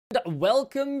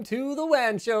welcome to the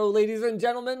WAN show, ladies and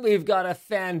gentlemen. We've got a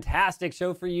fantastic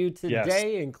show for you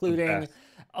today, including,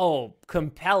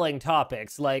 compelling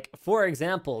topics. Like, for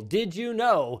example, did you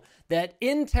know that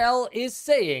Intel is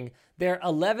saying their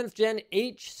 11th Gen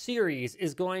H series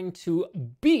is going to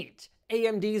beat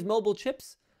AMD's mobile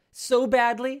chips so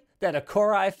badly that a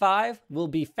Core i5 will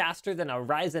be faster than a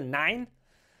Ryzen 9?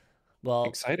 Well,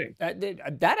 exciting.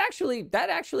 That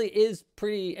actually is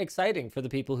pretty exciting for the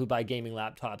people who buy gaming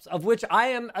laptops, of which I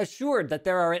am assured that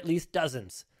there are at least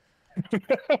dozens.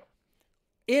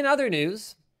 In other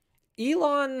news,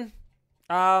 Elon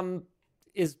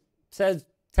says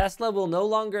Tesla will no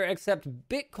longer accept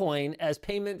Bitcoin as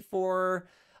payment for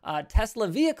Tesla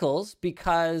vehicles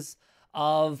because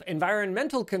of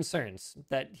environmental concerns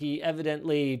that he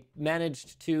evidently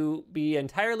managed to be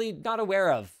entirely not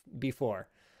aware of before.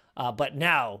 But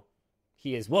now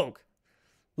he is woke.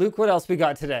 Luke, what else we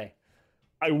got today?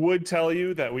 I would tell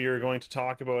you that we are going to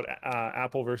talk about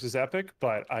Apple versus Epic,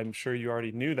 but I'm sure you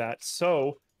already knew that.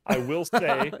 So I will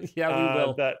say we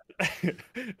will. That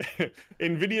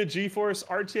NVIDIA GeForce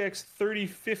RTX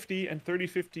 3050 and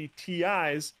 3050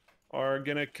 Ti's are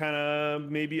going to kind of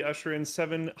maybe usher in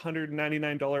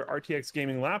 $799 RTX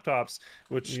gaming laptops,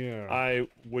 which I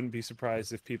wouldn't be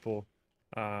surprised if people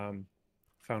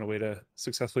found a way to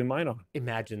successfully mine on.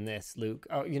 Imagine this, Luke.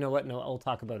 Oh, you know what? No, I'll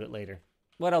talk about it later.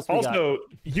 What else we got? Also,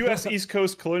 U.S. East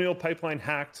Coast Colonial Pipeline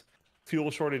hacked,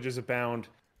 fuel shortages abound,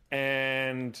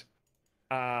 and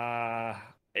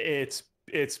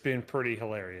it's been pretty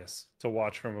hilarious to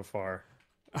watch from afar.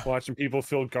 Watching people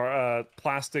fill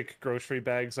plastic grocery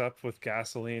bags up with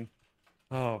gasoline.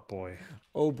 Oh boy,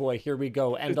 here we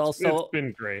go. And it's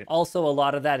been great. Also, a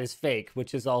lot of that is fake,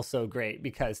 which is also great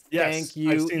because thank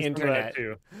you, I've seen internet. Some of that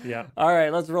too. Yeah. All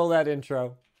right, let's roll that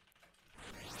intro.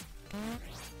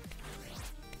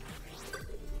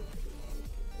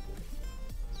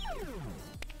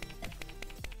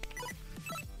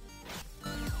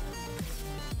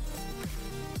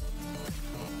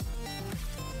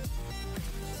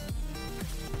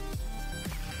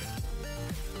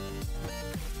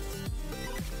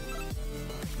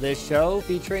 This show,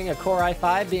 featuring a Core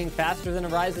i5 being faster than a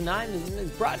Ryzen 9, is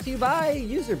brought to you by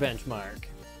User Benchmark.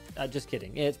 Just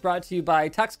kidding. It's brought to you by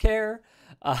TuxCare,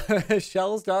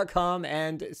 Shells.com,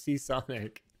 and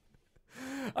Seasonic.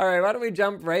 All right, why don't we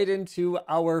jump right into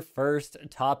our first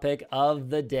topic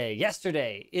of the day.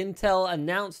 Yesterday, Intel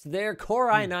announced their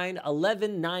Core i9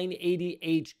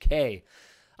 11980HK.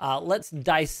 Let's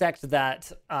dissect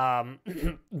that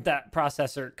that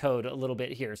processor code a little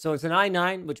bit here. So it's an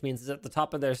i9, which means it's at the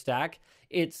top of their stack.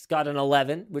 It's got an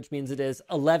 11, which means it is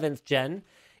 11th gen.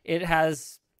 It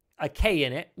has a K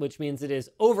in it, which means it is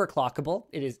overclockable.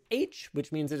 It is H,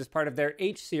 which means it is part of their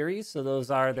H series. So those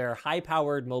are their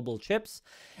high-powered mobile chips.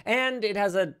 And it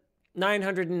has a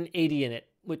 980 in it,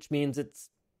 which means it's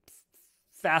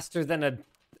faster than a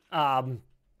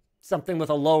something with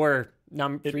a lower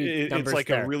it's like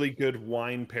there. A really good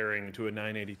wine pairing to a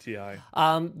 980 Ti.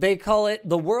 They call it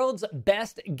the world's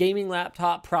best gaming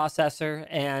laptop processor,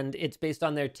 and it's based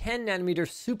on their 10 nanometer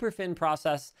SuperFin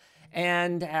process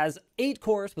and has 8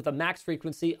 cores with a max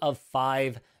frequency of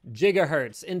 5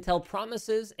 gigahertz. Intel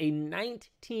promises a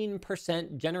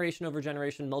 19% generation over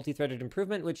generation multi-threaded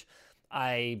improvement, which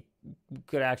I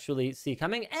could actually see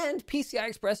coming, and PCI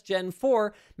Express Gen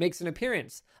 4 makes an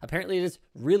appearance. Apparently it is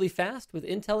really fast, with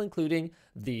Intel including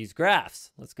these graphs.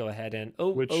 Let's go ahead and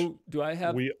do I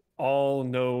have... We all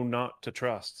know not to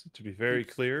trust, to be very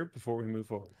clear before we move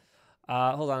forward.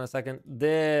 Hold on a second.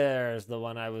 There's the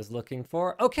one I was looking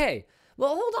for. Okay,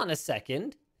 well, hold on a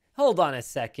second.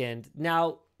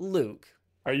 Now, Luke.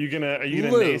 Are you gonna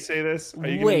naysay this? Are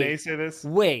you gonna naysay this?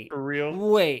 Wait. For real?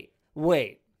 Wait.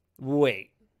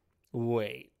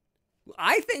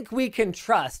 I think we can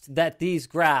trust that these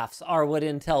graphs are what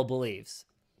Intel believes.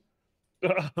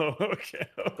 Oh,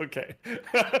 okay.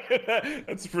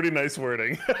 That's pretty nice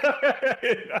wording.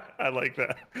 I like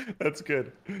that. That's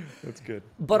good.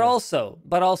 But also,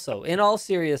 in all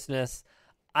seriousness,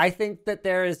 I think that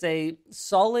there is a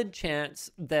solid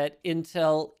chance that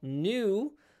Intel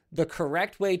knew the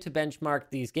correct way to benchmark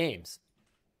these games.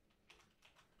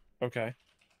 Okay.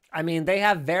 I mean, they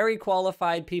have very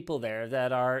qualified people there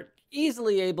that are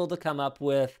easily able to come up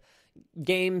with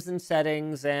games and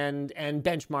settings and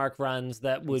benchmark runs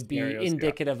that would be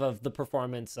indicative of the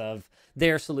performance of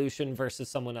their solution versus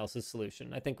someone else's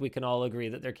solution. I think we can all agree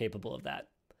that they're capable of that.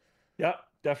 Yeah,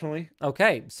 definitely.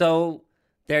 Okay, so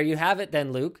there you have it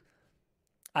then, Luke.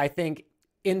 I think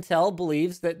Intel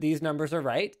believes that these numbers are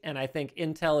right, and I think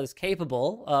Intel is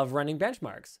capable of running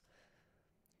benchmarks.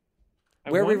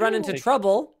 Where we run into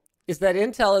trouble is that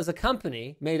Intel is a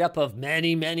company made up of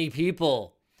many, many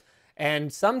people.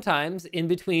 And sometimes in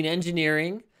between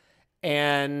engineering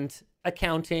and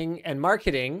accounting and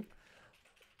marketing,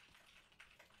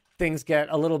 things get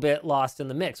a little bit lost in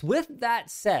the mix. With that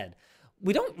said,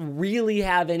 we don't really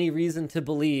have any reason to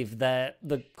believe that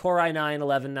the Core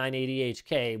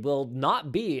i9-11980HK will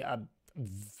not be a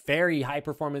very high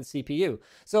performance CPU.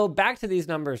 So back to these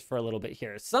numbers for a little bit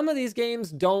here. Some of these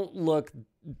games don't look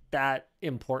that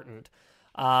important.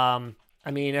 I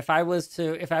mean, if I was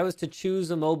to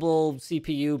choose a mobile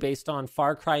CPU based on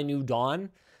Far Cry New Dawn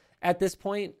at this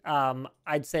point,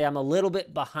 I'd say I'm a little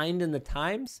bit behind in the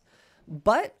times.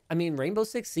 But I mean, Rainbow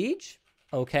Six Siege,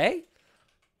 okay.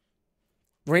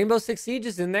 Rainbow Six Siege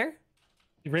is in there.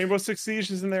 Rainbow Six Siege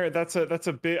is in there. That's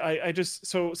a bit. I just,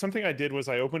 so something I did was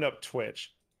I opened up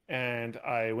Twitch and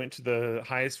I went to the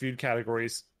highest viewed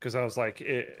categories because I was like,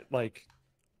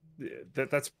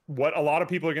 that's what a lot of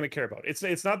people are going to care about.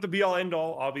 It's not the be all end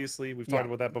all. Obviously, we've talked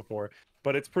about that before,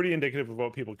 but it's pretty indicative of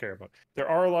what people care about. There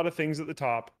are a lot of things at the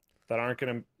top that aren't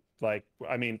going to, like,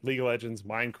 I mean, League of Legends,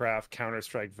 Minecraft,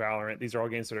 Counter-Strike, Valorant. These are all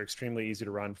games that are extremely easy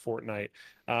to run. Fortnite,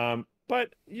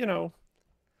 but you know,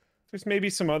 there's maybe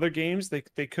some other games they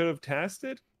could have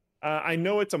tested. I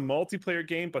know it's a multiplayer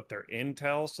game, but they're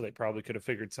Intel, so they probably could have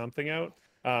figured something out.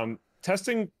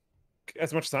 Testing,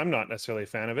 as much as I'm not necessarily a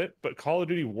fan of it, but Call of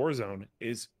Duty Warzone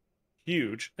is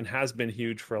huge and has been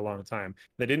huge for a long time.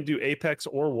 They didn't do Apex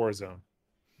or Warzone,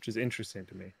 which is interesting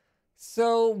to me.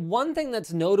 So one thing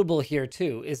that's notable here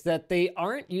too is that they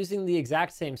aren't using the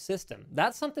exact same system.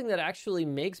 That's something that actually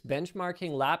makes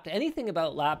benchmarking anything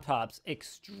about laptops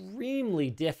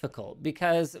extremely difficult,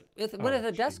 because with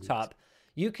a desktop,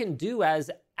 you can do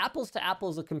as apples to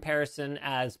apples a comparison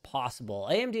as possible.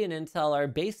 AMD and Intel are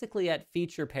basically at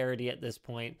feature parity at this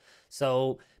point.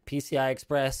 So PCI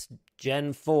Express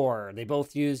Gen 4, they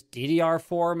both use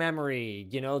DDR4 memory.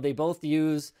 You know, they both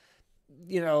use,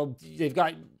 you know, they've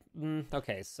got...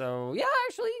 Okay, so yeah,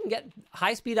 actually you can get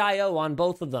high-speed I/O on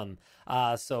both of them.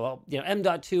 So, you know,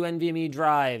 M.2 NVMe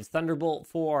drives, Thunderbolt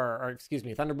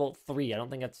 3. I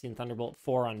don't think I've seen Thunderbolt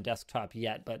 4 on desktop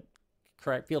yet, but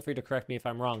feel free to correct me if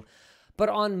I'm wrong. But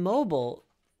on mobile,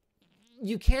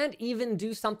 you can't even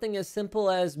do something as simple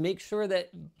as make sure that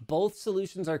both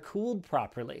solutions are cooled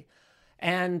properly.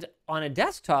 And on a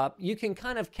desktop, you can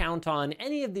kind of count on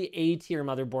any of the A-tier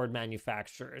motherboard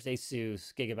manufacturers,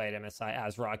 ASUS, Gigabyte, MSI,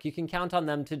 ASRock. You can count on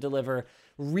them to deliver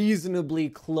reasonably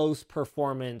close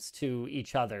performance to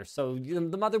each other. So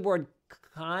the motherboard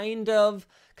kind of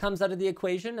comes out of the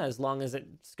equation as long as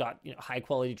it's got, you know,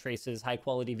 high-quality traces,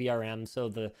 high-quality VRM, so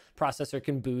the processor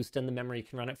can boost and the memory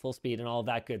can run at full speed and all of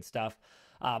that good stuff.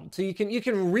 So you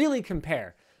can really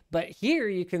compare. But here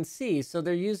you can see, so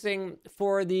they're using,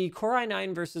 for the Core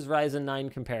i9 versus Ryzen 9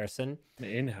 comparison,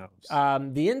 in-house.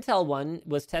 The Intel one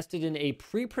was tested in a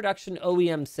pre-production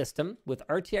OEM system with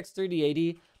RTX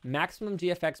 3080, maximum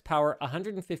GFX power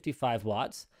 155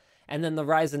 watts. And then the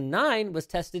Ryzen 9 was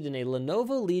tested in a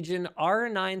Lenovo Legion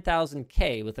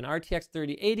R9000K with an RTX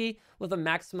 3080 with a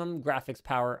maximum graphics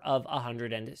power of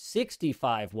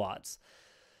 165 watts.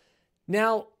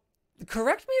 Now,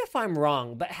 correct me if I'm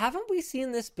wrong, but haven't we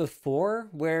seen this before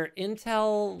where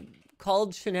Intel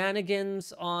called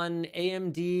shenanigans on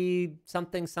AMD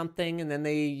something, and then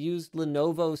they used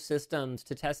Lenovo systems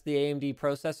to test the AMD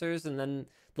processors, and then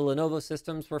the Lenovo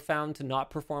systems were found to not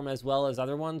perform as well as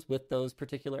other ones with those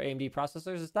particular AMD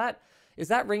processors? Is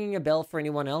that ringing a bell for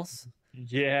anyone else?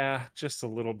 Yeah, just a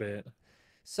little bit.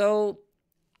 So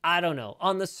I don't know.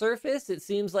 On the surface, it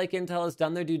seems like Intel has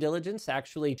done their due diligence,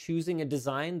 actually choosing a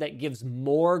design that gives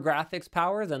more graphics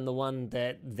power than the one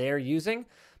that they're using.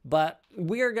 But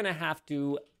we are going to have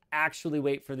to actually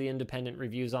wait for the independent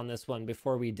reviews on this one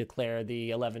before we declare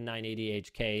the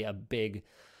 11980HK a big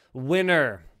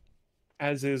winner.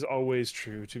 As is always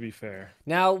true, to be fair.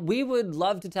 Now, we would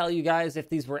love to tell you guys if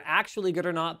these were actually good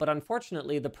or not, but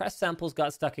unfortunately, the press samples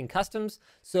got stuck in customs,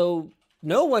 so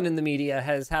no one in the media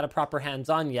has had a proper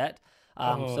hands-on yet.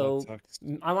 So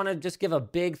I want to just give a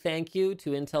big thank you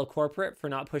to Intel Corporate for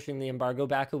not pushing the embargo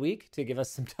back a week to give us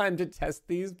some time to test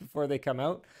these before they come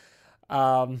out.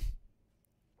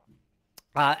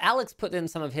 Alex put in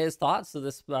some of his thoughts. So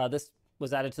this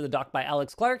was added to the doc by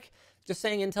Alex Clark, just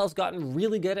saying Intel's gotten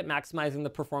really good at maximizing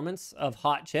the performance of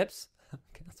hot chips.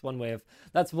 Okay,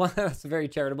 that's very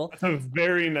charitable. That's a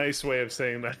very nice way of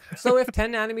saying that. So if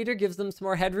 10 nanometer gives them some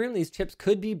more headroom, these chips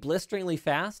could be blisteringly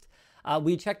fast.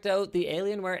 We checked out the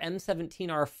Alienware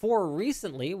M17R4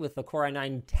 recently with the Core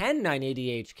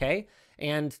i9-10980HK,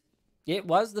 and it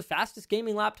was the fastest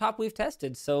gaming laptop we've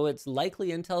tested, so it's likely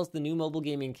Intel's the new mobile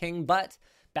gaming king, but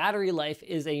battery life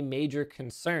is a major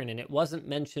concern, and it wasn't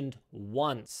mentioned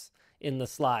once in the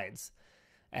slides.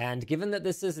 And given that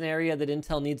this is an area that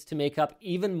Intel needs to make up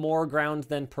even more ground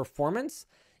than performance,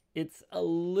 it's a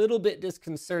little bit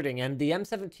disconcerting. And the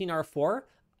M17R4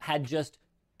 had just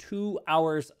 2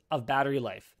 hours of battery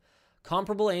life.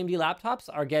 Comparable AMD laptops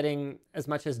are getting as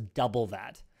much as double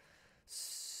that.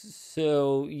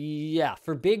 So yeah,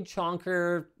 for big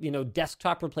chonker,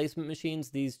 desktop replacement machines,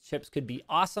 these chips could be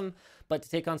awesome. But to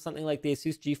take on something like the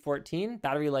Asus G14,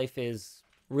 battery life is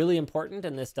really important.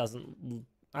 And this doesn't,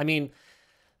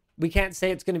 we can't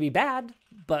say it's going to be bad,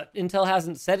 but Intel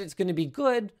hasn't said it's going to be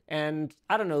good. And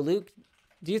I don't know, Luke,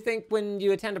 do you think when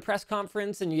you attend a press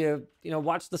conference and you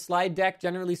watch the slide deck,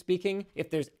 generally speaking, if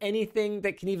there's anything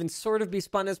that can even sort of be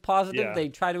spun as positive, they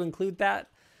try to include that?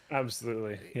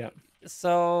 Absolutely, yeah.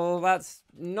 So that's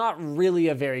not really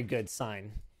a very good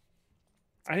sign.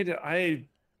 I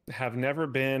have never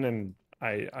been, and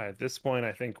I at this point,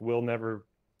 I think will never,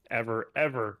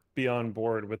 ever be on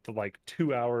board with the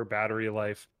 2-hour battery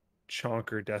life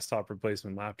chonker desktop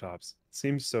replacement laptops. It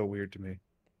seems so weird to me.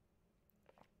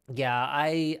 Yeah,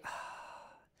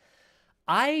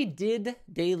 I did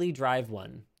daily drive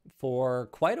one for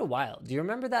quite a while. Do you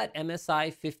remember that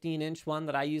MSI 15-inch one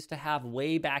that I used to have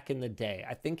way back in the day?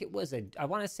 I think it was I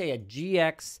want to say a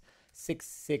GX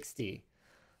 660.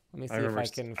 Let me see if I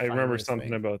can find I remember this something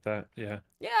thing. About that. Yeah.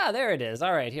 Yeah, there it is.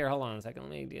 All right, here, hold on a second.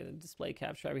 Let me get a display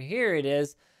capture. Here it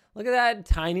is. Look at that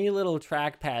tiny little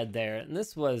trackpad there. And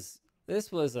this was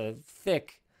a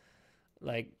thick,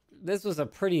 this was a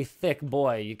pretty thick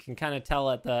boy. You can kind of tell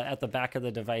at the back of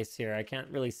the device here. I can't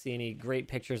really see any great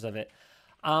pictures of it.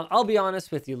 I'll be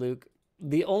honest with you, Luke.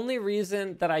 The only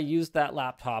reason that I used that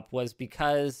laptop was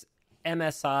because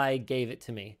MSI gave it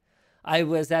to me. I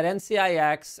was at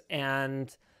NCIX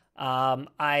and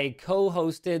I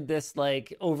co-hosted this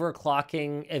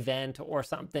overclocking event or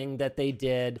something that they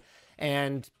did.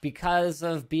 And because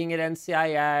of being at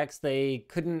NCIX, they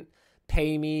couldn't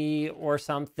pay me or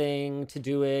something to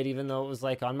do it, even though it was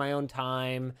on my own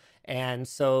time. And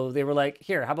so they were like,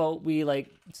 here, how about we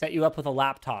set you up with a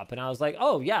laptop? And I was like,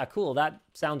 oh yeah, cool. That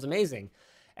sounds amazing.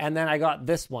 And then I got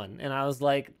this one and I was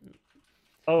like,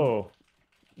 oh,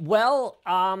 well,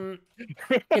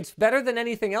 it's better than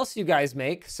anything else you guys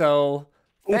make. So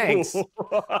thanks.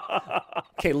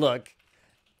 Okay, look,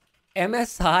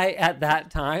 MSI at that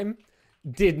time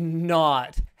did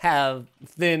not have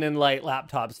thin and light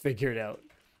laptops figured out.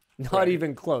 Not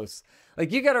even close.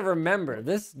 You got to remember,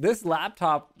 this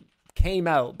laptop came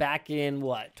out back in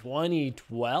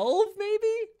 2012 maybe?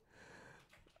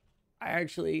 I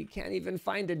actually can't even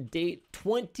find a date.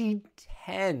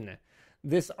 2010.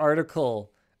 This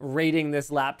article rating this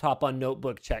laptop on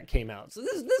Notebook Check came out. So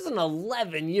this is an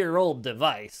 11-year-old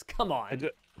device. Come on.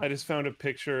 I just found a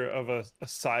picture of a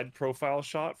side profile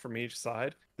shot from each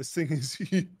side. This thing is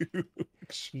huge.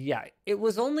 Yeah, it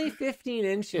was only 15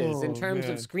 inches in terms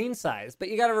of screen size. But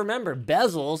you got to remember,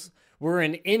 bezels were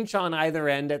an inch on either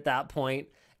end at that point.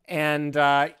 And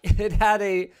it had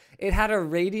a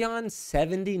Radeon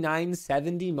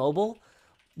 7970 mobile,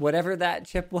 whatever that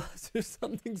chip was, or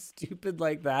something stupid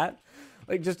like that.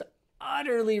 Just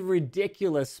utterly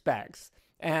ridiculous specs.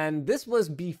 And this was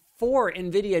before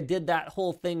NVIDIA did that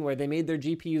whole thing where they made their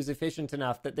GPUs efficient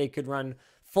enough that they could run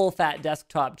full-fat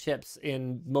desktop chips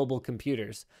in mobile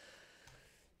computers.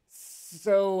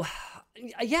 So,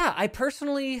 yeah, I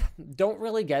personally don't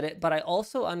really get it, but I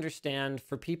also understand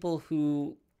for people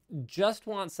who just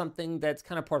want something that's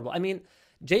kind of portable.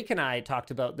 Jake and I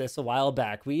talked about this a while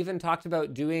back. We even talked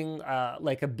about doing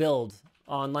a build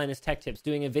on Linus Tech Tips,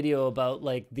 doing a video about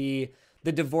the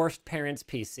divorced parents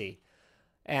PC.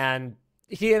 And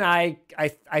he and I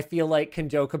feel can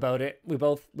joke about it. We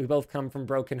both come from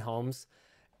broken homes.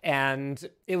 And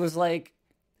it was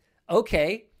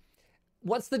okay,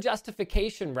 what's the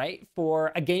justification, right,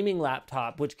 for a gaming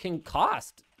laptop, which can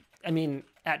cost,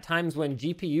 at times when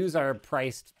GPUs are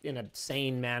priced in a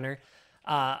sane manner,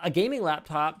 a gaming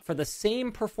laptop for the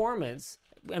same performance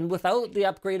and without the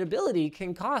upgradability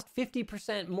can cost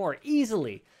 50% more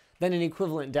easily than an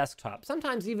equivalent desktop.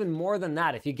 Sometimes even more than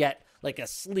that if you get a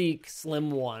sleek,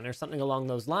 slim one or something along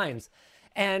those lines.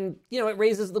 And, it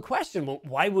raises the question, well,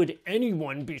 why would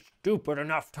anyone be stupid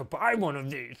enough to buy one of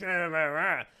these?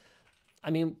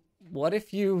 What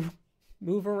if you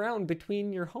move around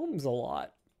between your homes a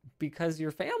lot because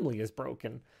your family is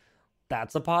broken?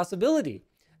 That's a possibility.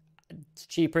 It's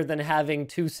cheaper than having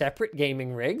 2 separate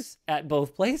gaming rigs at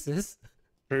both places.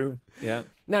 True. Yeah.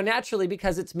 Now, naturally,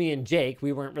 because it's me and Jake,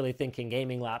 we weren't really thinking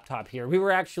gaming laptop here. We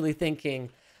were actually thinking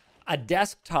a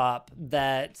desktop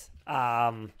that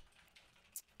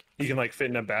You can like fit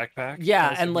in a backpack. Yeah,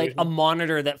 kind of and like a situation.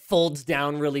 monitor that folds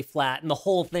down really flat, and the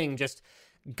whole thing just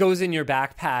goes in your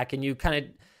backpack, and you kind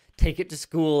of take it to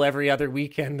school every other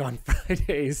weekend on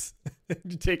Fridays.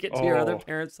 You take it to your other Oh.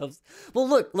 parents' house. Well,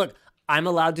 look, I'm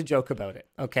allowed to joke about it,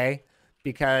 okay?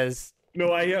 Because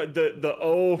No, I the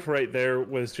O right there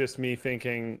was just me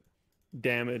thinking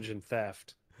damage and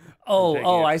theft. And taking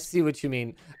oh, it. I see what you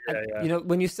mean. Yeah, yeah. You know,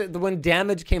 when you said when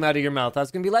damage came out of your mouth, I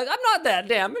was gonna be like, I'm not that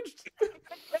damaged.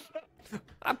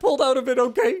 I pulled out of it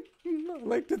okay. I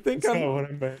like to think That's I'm not what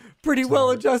I meant. pretty well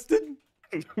adjusted.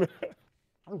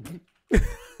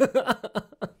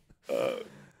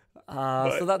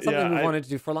 So that's something we wanted to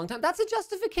do for a long time. That's a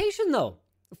justification, though,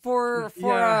 for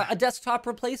Yeah. a desktop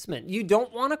replacement. You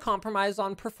don't want to compromise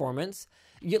on performance.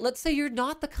 Let's say you're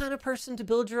not the kind of person to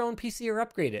build your own PC or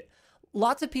upgrade it.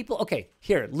 Lots of people. Okay,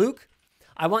 here, Luke,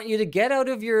 I want you to get out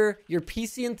of your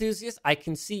PC enthusiast. I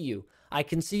can see you. I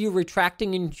can see you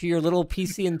retracting into your little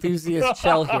PC enthusiast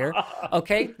shell here.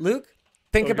 Okay, Luke,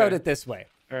 think about it this way.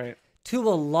 All right. To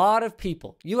a lot of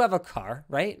people, you have a car,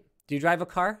 right? Do you drive a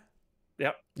car?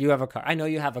 Yep. You have a car. I know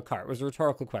you have a car. It was a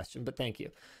rhetorical question, but thank you.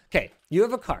 Okay, you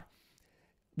have a car.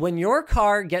 When your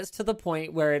car gets to the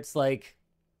point where it's like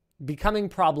becoming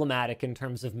problematic in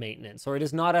terms of maintenance, or it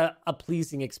is not a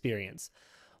pleasing experience,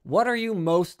 what are you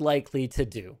most likely to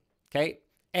do? Okay,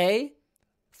 A,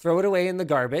 throw it away in the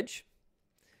garbage.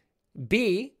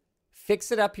 B,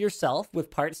 fix it up yourself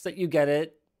with parts that you get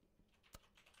at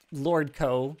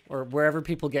Lordco or wherever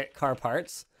people get car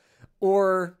parts.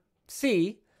 Or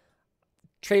C,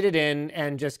 trade it in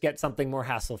and just get something more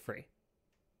hassle-free.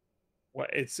 Well,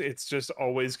 it's just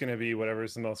always going to be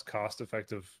whatever's the most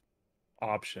cost-effective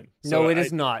option. No, it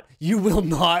is not. You will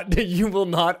not. You will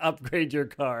not upgrade your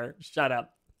car. Shut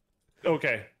up.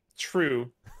 Okay, true,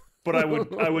 but I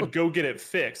would go get it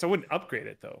fixed. I wouldn't upgrade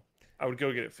it though. I would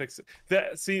go get it fixed.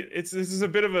 This is a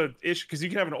bit of a issue because you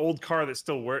can have an old car that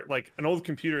still work. Like an old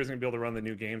computer isn't gonna be able to run the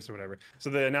new games or whatever. So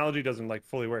the analogy doesn't like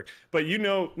fully work. But you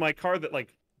know, my car that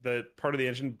like the part of the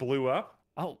engine blew up.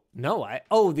 Oh no!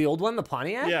 The old one, the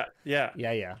Pontiac. Yeah.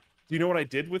 Yeah. Do you know what I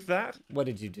did with that? What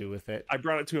did you do with it? I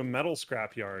brought it to a metal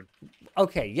scrap yard.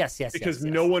 Okay. Yes. Because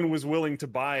no one was willing to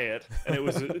buy it, and it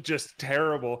was just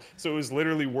terrible. So it was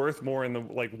literally worth more in the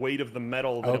like weight of the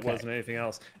metal than it was in anything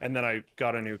else. And then I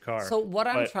got a new car. So what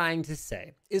I'm trying to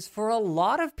say is, for a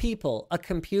lot of people, a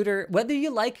computer, whether you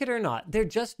like it or not, they're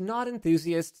just not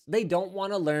enthusiasts. They don't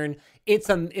want to learn. It's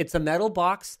a metal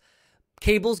box.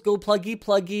 Cables go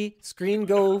pluggy, screen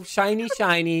go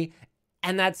shiny,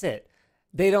 and that's it.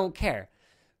 They don't care.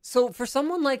 So for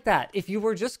someone like that, if you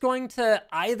were just going to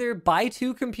either buy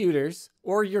two computers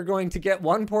or you're going to get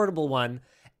one portable one,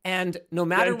 and no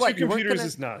matter what, you weren't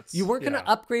going to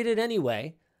upgrade it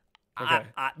anyway.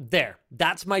 Okay.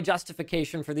 That's my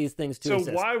justification for these things to exist.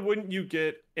 So why wouldn't you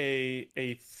get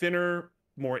a thinner,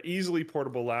 more easily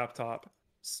portable laptop?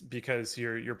 Because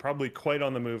you're probably quite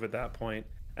on the move at that point,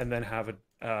 and then have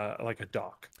like a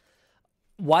dock.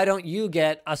 Why don't you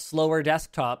get a slower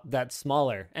desktop that's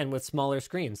smaller and with smaller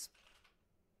screens?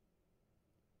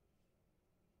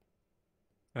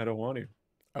 I don't want to.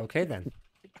 Okay, then.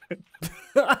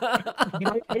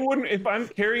 I wouldn't, if I'm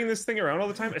carrying this thing around all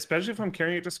the time, especially if I'm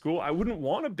carrying it to school, I wouldn't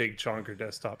want a big chunker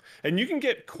desktop. And you can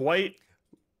get quite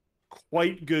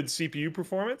good CPU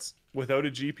performance without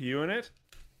a GPU in it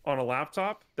on a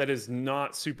laptop that is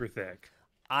not super thick.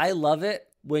 I love it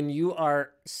when you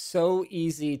are so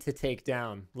easy to take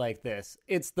down like this.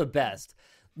 It's the best.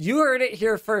 You heard it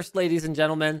here first, ladies and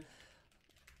gentlemen.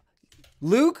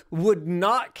 Luke would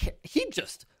not,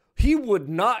 he would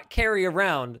not carry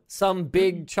around some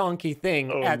big chunky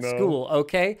thing at school,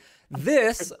 okay?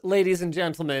 This, ladies and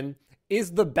gentlemen,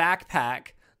 is the backpack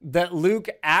that Luke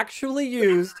actually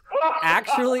used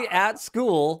at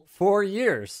school for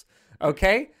years,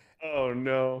 okay? Oh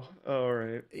no. All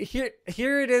right.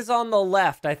 Here it is on the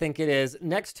left, I think it is,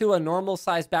 next to a normal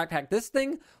size backpack. This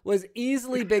thing was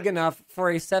easily big enough for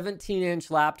a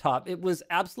 17-inch laptop. It was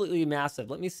absolutely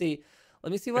massive. Let me see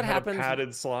what happens. A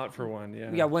padded slot for one, yeah.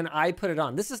 Yeah, when I put it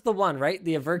on. This is the one, right?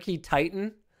 The Averki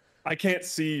Titan. I can't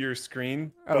see your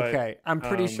screen. Okay, I'm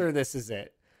pretty sure this is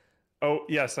it. Oh,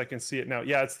 yes, I can see it now.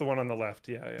 Yeah, it's the one on the left.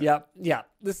 Yeah. Yeah.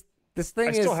 This thing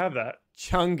I still have that.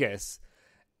 Chungus.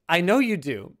 I know you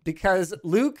do, because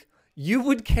Luke, you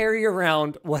would carry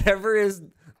around whatever is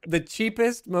the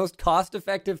cheapest, most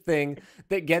cost-effective thing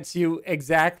that gets you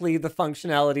exactly the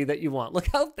functionality that you want. Look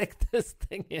how thick this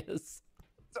thing is.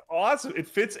 It's awesome. It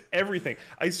fits everything.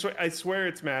 I swear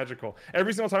it's magical.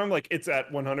 Every single time I'm like, it's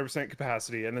at 100%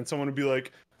 capacity. And then someone would be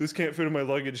like, this can't fit in my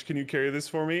luggage. Can you carry this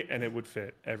for me? And it would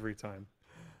fit every time.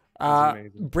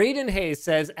 amazing. Braden Hayes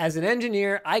says, as an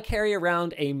engineer, I carry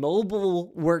around a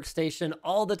mobile workstation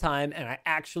all the time, and I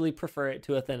actually prefer it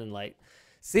to a thin and light.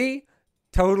 See?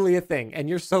 Totally a thing. And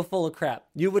you're so full of crap.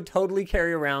 You would totally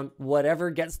carry around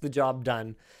whatever gets the job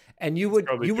done, and you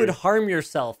would harm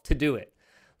yourself to do it.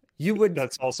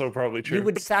 That's also probably true. You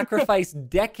would sacrifice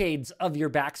decades of your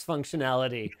back's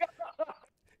functionality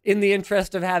in the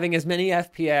interest of having as many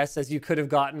FPS as you could have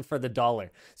gotten for the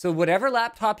dollar. So whatever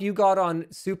laptop you got on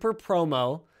super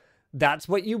promo, that's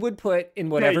what you would put in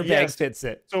whatever bag fits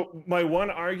it. So my one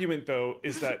argument, though,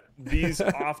 is that these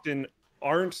often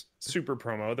aren't super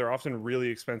promo. They're often really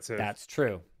expensive. That's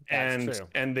true.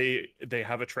 And they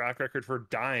have a track record for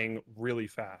dying really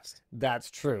fast.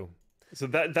 That's true. So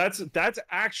that's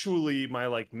actually my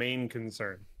like main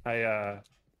concern. The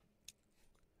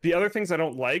other things I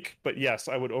don't like, but yes,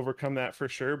 I would overcome that for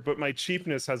sure. But my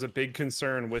cheapness has a big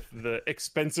concern with the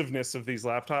expensiveness of these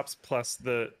laptops, plus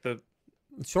the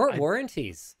short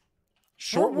warranties.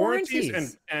 Short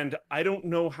warranties, and I don't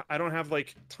know. I don't have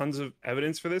like tons of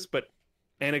evidence for this, but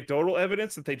anecdotal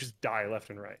evidence that they just die left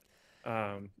and right.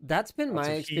 That's been my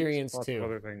experience too.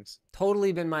 Other things.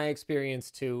 Totally been my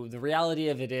experience too. The reality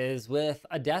of it is, with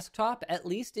a desktop, at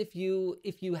least if you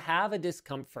have a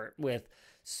discomfort with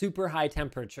super high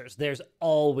temperatures, there's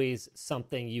always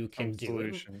something you can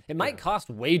do. It might cost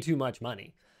way too much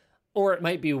money, or it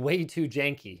might be way too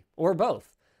janky, or both.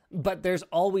 But there's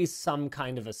always some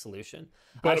kind of a solution.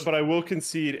 But I will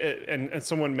concede, and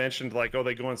someone mentioned like, oh,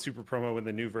 they go on super promo when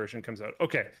the new version comes out.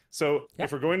 Okay, so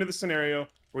if we're going to the scenario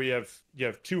where you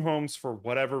have two homes for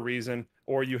whatever reason,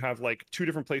 or you have like two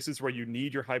different places where you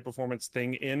need your high performance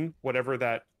thing in, whatever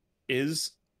that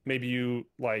is, maybe you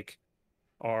like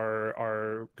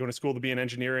are going to school to be an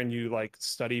engineer and you like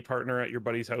study partner at your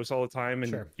buddy's house all the time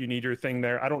and you need your thing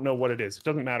there. I don't know what it is. It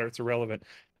doesn't matter. It's irrelevant.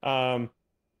 I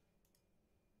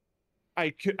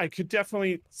could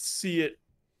definitely see it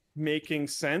making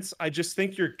sense. I just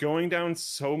think you're going down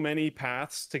so many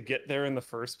paths to get there in the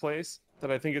first place that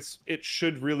I think it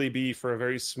should really be for a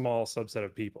very small subset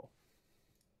of people.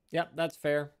 Yep, that's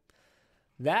fair.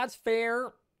 That's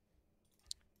fair.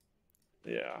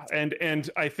 Yeah,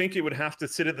 and I think it would have to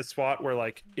sit at the spot where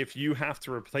like if you have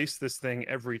to replace this thing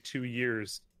every 2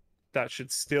 years, that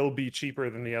should still be cheaper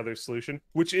than the other solution,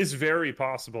 which is very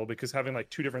possible because having like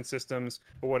two different systems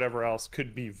or whatever else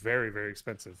could be very, very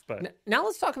expensive. But now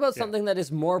let's talk about something that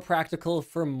is more practical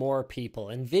for more people.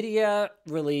 NVIDIA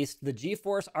released the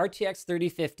GeForce RTX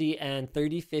 3050 and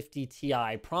 3050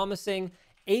 Ti, promising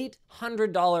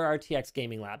 $800 RTX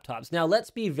gaming laptops. Now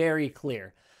let's be very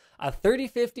clear. A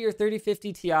 3050 or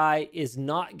 3050 Ti is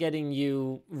not getting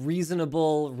you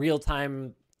reasonable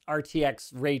real-time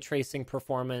RTX ray tracing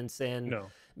performance and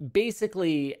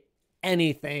basically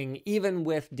anything, even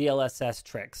with DLSS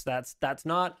tricks. That's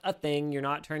not a thing. You're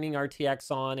not turning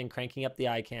RTX on and cranking up the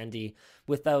eye candy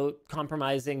without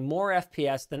compromising more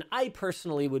FPS than I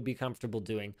personally would be comfortable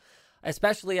doing,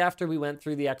 especially after we went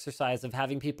through the exercise of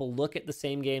having people look at the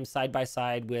same game side by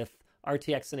side with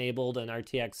RTX enabled and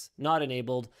RTX not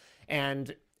enabled,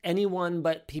 and anyone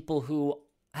but people who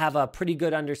have a pretty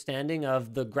good understanding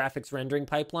of the graphics rendering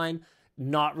pipeline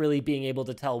not really being able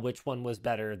to tell which one was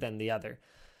better than the other.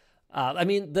 I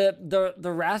mean, the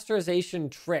rasterization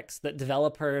tricks that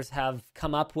developers have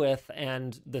come up with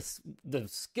and the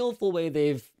skillful way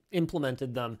they've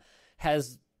implemented them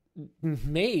has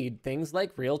made things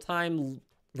like real-time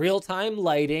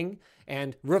lighting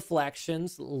and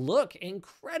reflections look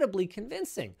incredibly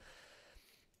convincing.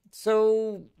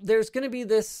 So there's going to be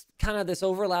this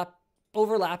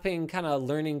overlapping kind of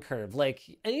learning curve.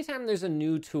 Like anytime there's a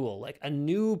new tool, like a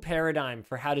new paradigm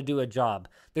for how to do a job,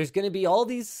 there's going to be all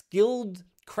these skilled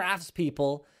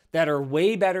craftspeople that are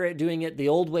way better at doing it the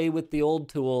old way with the old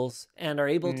tools and are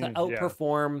able to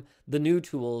outperform the new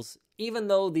tools, even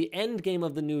though the end game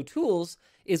of the new tools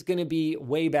is going to be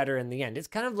way better in the end. It's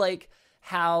kind of like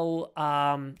how,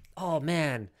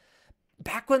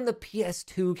 back when the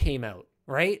PS2 came out,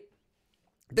 right?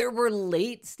 There were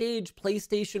late stage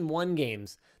PlayStation 1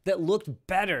 games that looked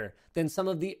better than some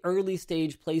of the early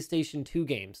stage PlayStation 2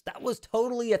 games. That was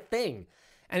totally a thing.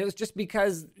 And it was just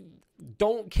because,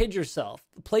 don't kid yourself,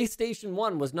 the PlayStation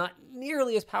 1 was not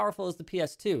nearly as powerful as the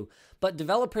PS2, but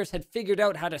developers had figured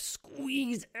out how to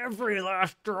squeeze every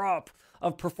last drop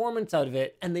of performance out of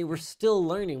it, and they were still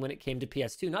learning when it came to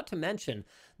PS2. Not to mention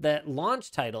that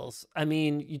launch titles, I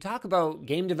mean, you talk about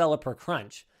game developer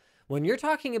crunch. When you're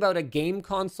talking about a game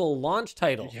console launch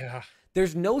title,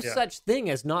 there's no such thing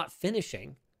as not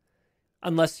finishing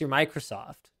unless you're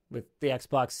Microsoft. with the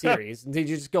Xbox Series. Did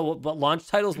you just go, what launch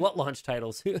titles? What launch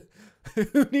titles? Who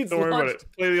needs Don't worry launch? about it.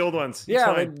 Play the old ones.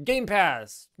 Yeah, like Game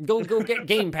Pass. Go get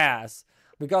Game Pass.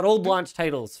 We got old launch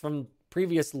titles from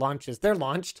previous launches. They're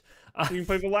launched. You can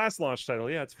play the last launch title.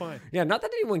 Yeah, it's fine. Yeah, not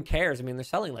that anyone cares. I mean, they're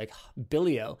selling like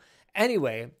billio.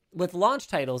 Anyway, with launch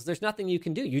titles, there's nothing you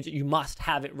can do. You must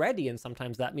have it ready, and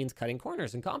sometimes that means cutting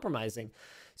corners and compromising.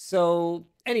 So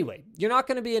anyway, you're not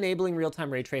going to be enabling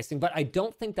real-time ray tracing, but I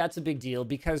don't think that's a big deal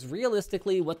because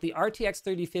realistically, what the RTX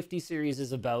 3050 series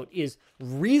is about is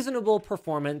reasonable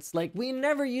performance like we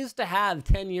never used to have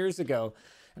 10 years ago.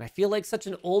 And I feel like such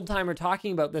an old timer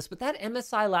talking about this, but that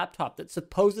MSI laptop that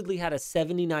supposedly had a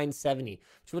 7970,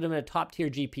 which would have been a top tier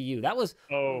GPU, that was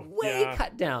way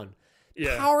cut down.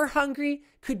 Yeah. Power hungry,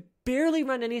 could barely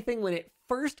run anything when it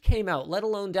first came out, let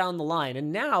alone down the line.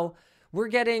 And now we're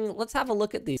getting, let's have a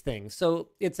look at these things. So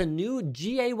it's a new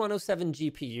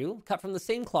GA107 GPU, cut from the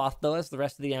same cloth though as the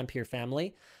rest of the Ampere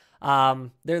family.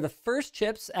 They're the first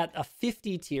chips at a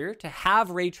 50 tier to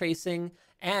have ray tracing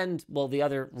and, well, the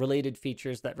other related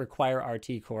features that require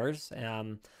RT cores.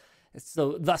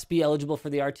 So thus be eligible for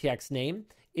the RTX name.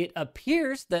 It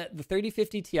appears that the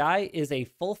 3050 Ti is a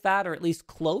full fat or at least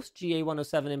close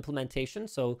GA107 implementation.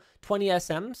 So 20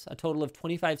 SMs, a total of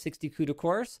 2560 CUDA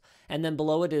cores. And then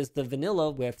below it is the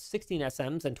vanilla with 16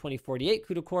 SMs and 2048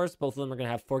 CUDA cores. Both of them are going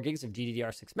to have 4 gigs of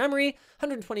GDDR6 memory,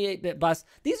 128-bit bus.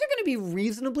 These are going to be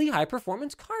reasonably high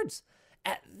performance cards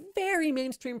at very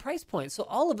mainstream price points. So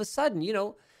all of a sudden, you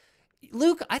know,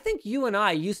 Luke, I think you and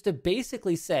I used to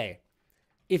basically say,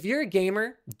 if you're a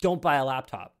gamer, don't buy a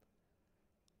laptop.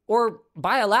 Or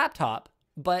buy a laptop,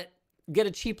 but get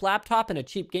a cheap laptop and a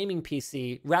cheap gaming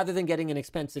PC rather than getting an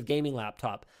expensive gaming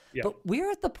laptop. Yep. But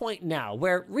we're at the point now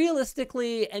where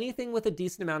realistically, anything with a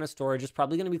decent amount of storage is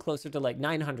probably going to be closer to like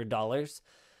 $900.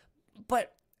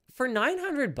 But for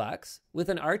 $900 with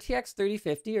an RTX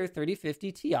 3050 or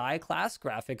 3050 Ti class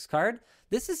graphics card,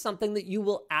 this is something that you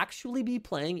will actually be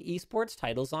playing esports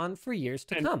titles on for years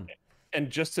to come. And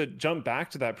just to jump back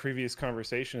to that previous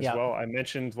conversation as well, I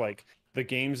mentioned like the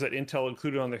games that Intel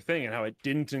included on their thing and how it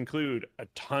didn't include a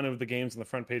ton of the games on the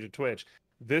front page of Twitch.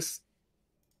 This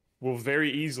will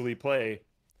very easily play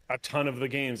a ton of the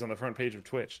games on the front page of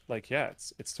Twitch. Like, yeah,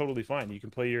 it's totally fine. You can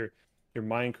play your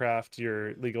Minecraft,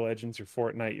 your League of Legends, your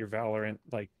Fortnite, your Valorant.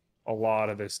 Like, a lot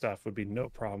of this stuff would be no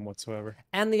problem whatsoever.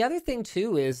 And the other thing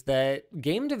too is that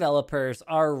game developers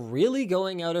are really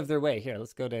going out of their way. Here,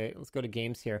 let's go to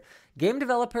games here. Game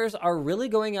developers are really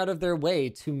going out of their way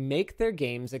to make their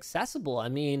games accessible. I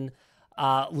mean,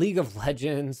 League of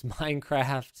Legends,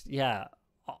 Minecraft, yeah,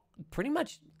 pretty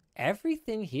much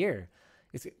everything here.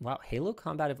 Wow, Halo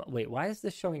Combat. Wait, why is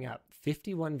this showing up?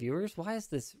 51 viewers? Why is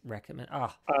this recommend?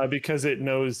 Because it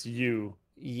knows you.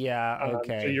 Yeah,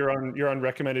 okay. So you're on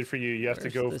recommended for you. You have to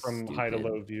go from high to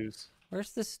low views.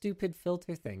 Where's the stupid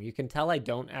filter thing? You can tell I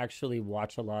don't actually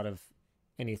watch a lot of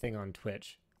anything on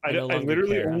Twitch. I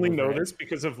literally only know this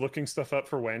because of looking stuff up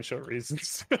for WAN show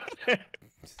reasons.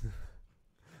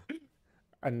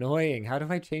 Annoying. How do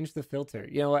I change the filter?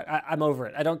 You know what? I'm over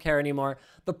it. I don't care anymore.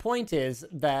 The point is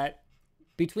that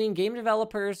between game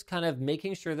developers kind of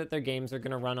making sure that their games are going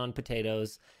to run on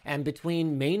potatoes, and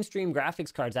between mainstream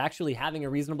graphics cards actually having a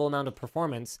reasonable amount of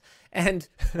performance, and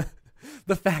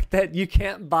the fact that you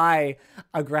can't buy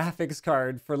a graphics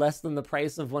card for less than the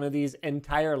price of one of these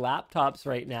entire laptops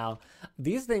right now,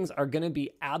 these things are going to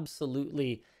be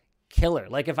absolutely killer.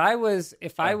 Like if I was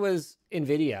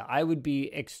NVIDIA, I would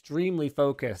be extremely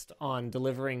focused on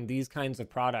delivering these kinds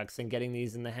of products and getting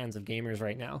these in the hands of gamers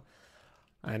right now.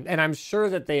 And I'm sure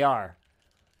that they are.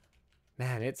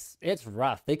 Man, it's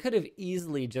rough. They could have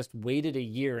easily just waited a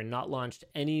year and not launched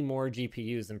any more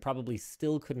GPUs and probably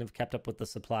still couldn't have kept up with the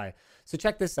supply. So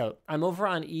check this out. I'm over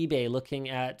on eBay looking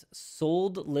at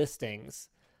sold listings.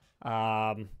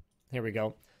 Here we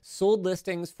go. Sold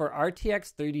listings for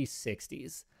RTX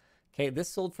 3060s. Okay, this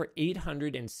sold for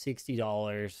 $860,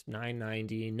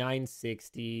 $990,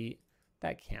 $960.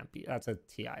 That can't be. That's a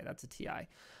TI. That's a TI.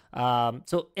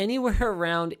 So anywhere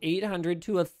around $800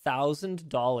 to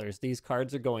 $1,000 these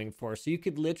cards are going for. So you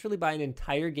could literally buy an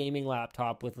entire gaming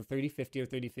laptop with a 3050 or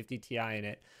 3050 Ti in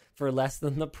it for less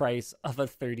than the price of a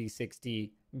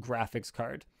 3060 graphics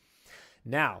card.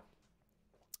 Now,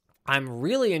 I'm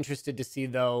really interested to see,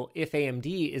 though, if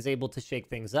AMD is able to shake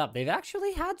things up. They've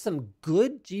actually had some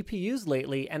good GPUs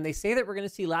lately, and they say that we're going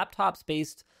to see laptops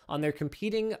based on their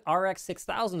competing RX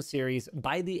 6000 series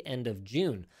by the end of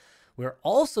June. We're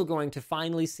also going to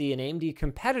finally see an AMD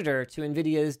competitor to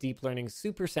NVIDIA's deep learning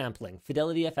super sampling,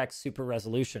 Fidelity FX super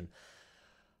resolution.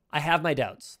 I have my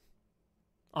doubts,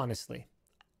 honestly.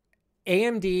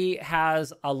 AMD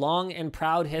has a long and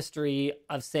proud history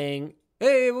of saying,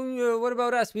 hey, what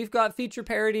about us? We've got feature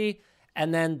parity.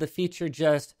 And then the feature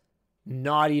just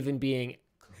not even being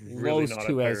Really close not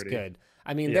to at as parity. good.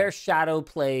 I mean, their shadow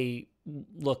play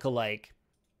look-alike,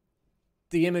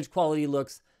 the image quality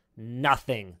looks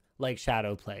nothing like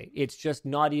shadow play. It's just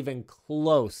not even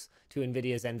close to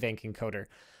NVIDIA's NVENC encoder.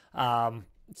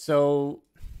 So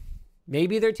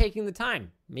maybe they're taking the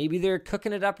time. Maybe they're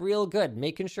cooking it up real good,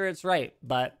 making sure it's right.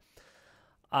 But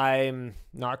I'm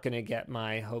not going to get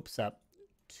my hopes up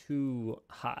too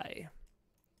high.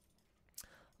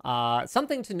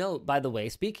 Something to note, by the way,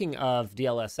 speaking of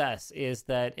DLSS, is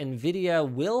that NVIDIA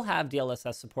will have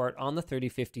DLSS support on the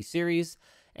 3050 series,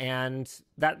 and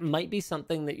that might be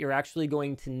something that you're actually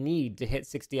going to need to hit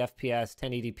 60 FPS,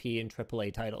 1080p, and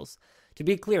AAA titles. To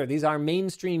be clear, these are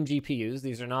mainstream GPUs.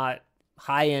 These are not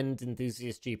high-end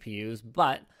enthusiast GPUs,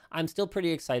 but I'm still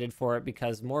pretty excited for it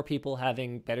because more people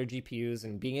having better GPUs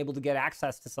and being able to get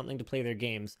access to something to play their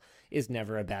games is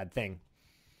never a bad thing.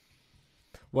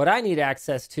 What I need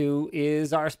access to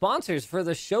is our sponsors for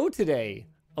the show today.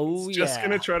 Oh, yeah. Just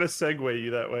going to try to segue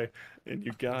you that way, and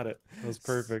you got it. That was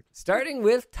perfect. Starting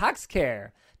with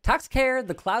TuxCare. TuxCare,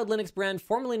 the Cloud Linux brand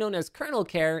formerly known as Kernel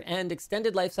Care and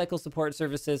Extended Lifecycle Support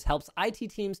Services, helps IT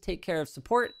teams take care of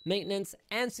support, maintenance,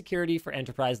 and security for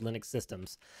enterprise Linux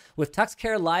systems. With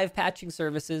TuxCare live patching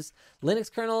services,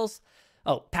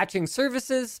 patching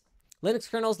services, Linux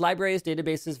kernels, libraries,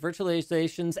 databases,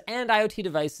 virtualizations, and IoT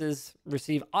devices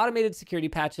receive automated security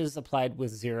patches applied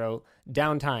with zero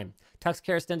downtime.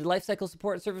 TuxCare Extended Lifecycle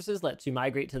Support Services lets you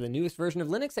migrate to the newest version of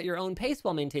Linux at your own pace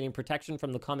while maintaining protection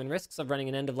from the common risks of running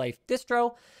an end-of-life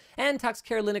distro. And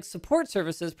TuxCare Linux Support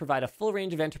Services provide a full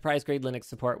range of enterprise-grade Linux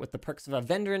support with the perks of a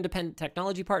vendor-independent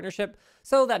technology partnership.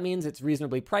 So that means it's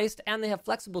reasonably priced, and they have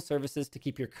flexible services to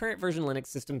keep your current version Linux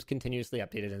systems continuously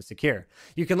updated and secure.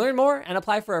 You can learn more and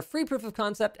apply for a free proof of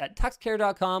concept at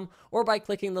tuxcare.com or by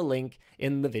clicking the link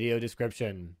in the video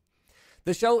description.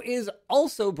 The show is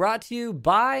also brought to you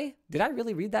by... Did I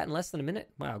really read that in less than a minute?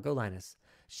 Wow, go Linus.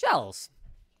 Shells.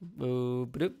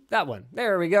 That one.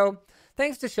 There we go.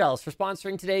 Thanks to Shells for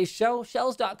sponsoring today's show.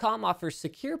 Shells.com offers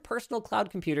secure personal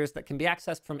cloud computers that can be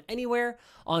accessed from anywhere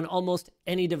on almost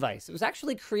any device. It was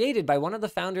actually created by one of the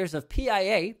founders of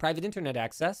PIA, Private Internet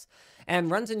Access,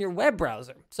 and runs in your web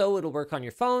browser. So it'll work on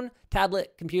your phone,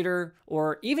 tablet, computer,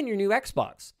 or even your new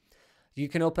Xbox. You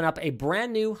can open up a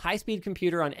brand new high-speed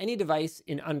computer on any device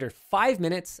in under 5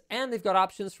 minutes, and they've got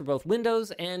options for both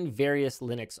Windows and various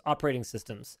Linux operating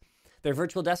systems. Their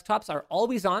virtual desktops are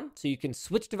always on, so you can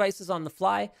switch devices on the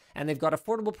fly, and they've got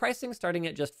affordable pricing starting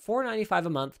at just $4.95 a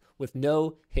month with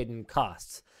no hidden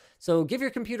costs. So give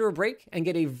your computer a break and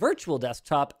get a virtual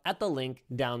desktop at the link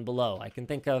down below. I can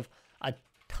think of a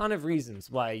ton of reasons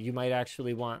why you might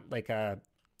actually want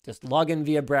just log in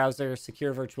via browser,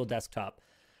 secure virtual desktop.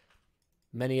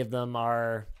 Many of them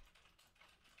are,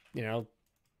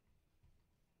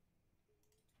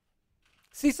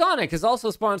 Seasonic is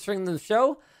also sponsoring the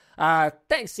show.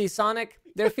 Thanks, Seasonic.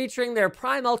 They're featuring their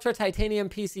Prime Ultra Titanium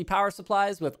PC power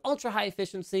supplies with ultra high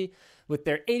efficiency with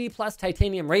their 80+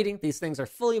 titanium rating. These things are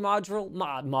fully modular.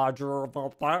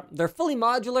 They're fully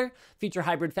modular, feature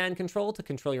hybrid fan control to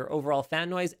control your overall fan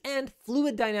noise, and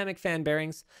fluid dynamic fan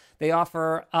bearings. They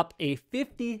offer up a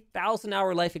 50,000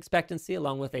 hour life expectancy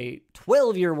along with a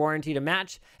 12-year warranty to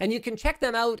match. And you can check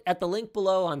them out at the link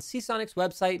below on Seasonic's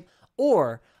website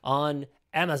or on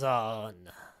Amazon.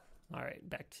 All right,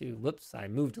 back to, whoops, I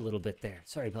moved a little bit there.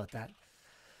 Sorry about that.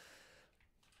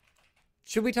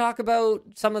 Should we talk about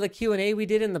some of the Q&A we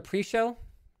did in the pre-show?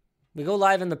 We go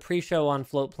live in the pre-show on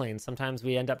Floatplane. Sometimes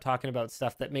we end up talking about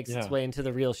stuff that makes its way into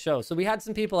the real show. So we had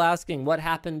some people asking what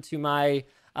happened to my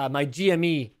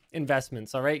GME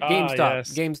investments, all right?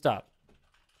 GameStop.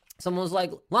 Someone was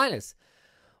like, Linus,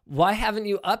 why haven't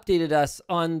you updated us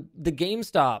on the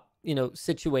GameStop,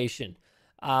 situation?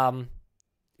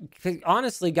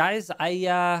 Honestly, guys,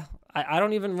 I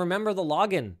don't even remember the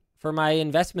login for my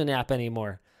investment app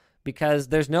anymore because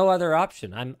there's no other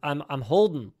option. I'm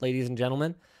holding, ladies and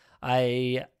gentlemen.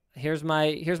 Here's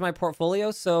my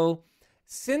portfolio. So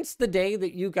since the day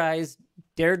that you guys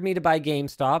dared me to buy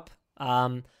GameStop,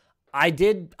 I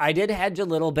did hedge a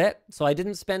little bit. So I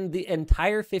didn't spend the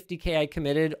entire $50K I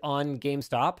committed on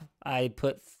GameStop. I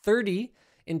put 30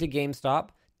 into GameStop.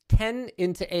 10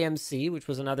 into AMC, which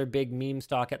was another big meme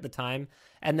stock at the time,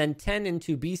 and then 10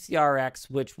 into BCRX,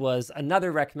 which was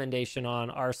another recommendation on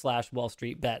r/Wall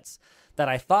Street Bets that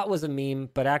I thought was a meme,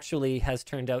 but actually has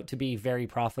turned out to be very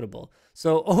profitable.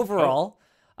 So overall,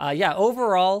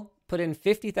 put in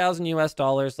 $50,000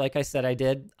 US. Like I said, I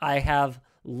did. I have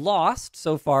lost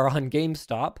so far on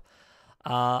GameStop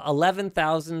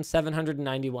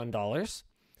 $11,791.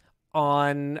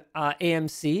 On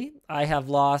AMC, I have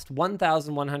lost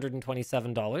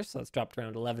 $1,127, so it's dropped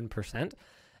around 11%.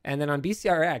 And then on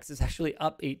BCRX, it's actually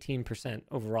up 18%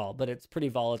 overall, but it's pretty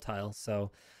volatile. So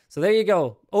there you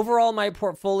go. Overall, my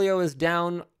portfolio is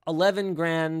down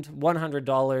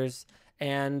 $11,100,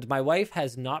 and my wife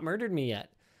has not murdered me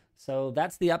yet. So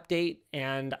that's the update,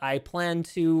 and I plan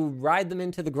to ride them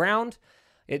into the ground.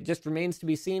 It just remains to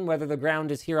be seen whether the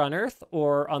ground is here on Earth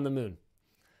or on the moon.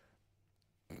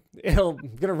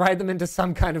 Gonna ride them into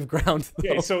some kind of ground, though.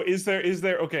 Okay, so is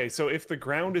there okay, so if the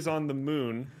ground is on the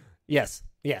moon, yes,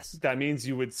 that means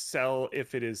you would sell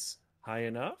if it is high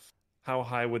enough. How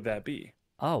high would that be?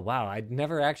 Oh wow, I'd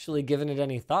never actually given it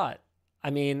any thought. I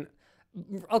mean,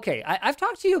 okay, I've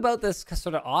talked to you about this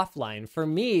sort of offline. For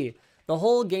me, the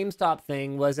whole GameStop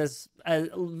thing was as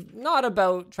not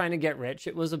about trying to get rich.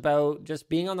 It was about just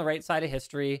being on the right side of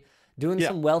history, doing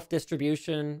some wealth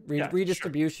distribution,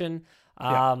 redistribution.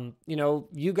 Sure. You know,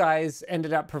 you guys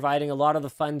ended up providing a lot of the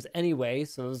funds anyway.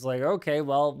 So it was like, okay,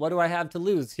 well, what do I have to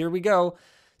lose? Here we go.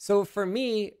 So for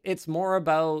me, it's more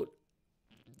about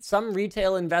some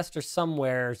retail investor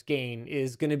somewhere's gain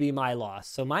is going to be my loss.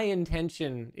 So my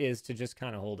intention is to just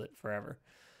kind of hold it forever.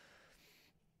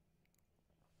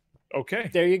 Okay.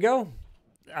 There you go.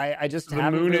 I just the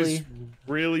moon is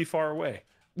really far away.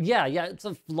 Yeah, it's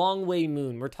a long way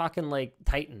moon. We're talking like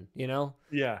Titan, you know?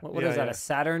 Yeah. What is that? A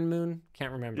Saturn moon?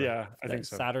 Can't remember. Yeah, I think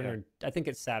so. Saturn, yeah. or I think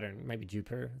it's Saturn. It might be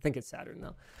Jupiter. I think it's Saturn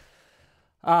though.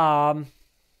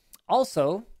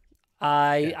 Also,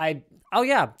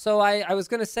 So I was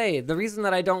gonna say the reason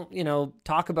that I don't,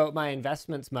 talk about my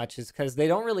investments much is because they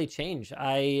don't really change.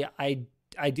 I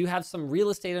do have some real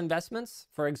estate investments.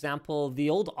 For example, the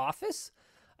old office.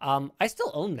 I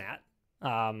still own that.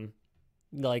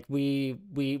 Like we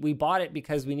bought it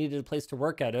because we needed a place to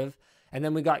work out of, and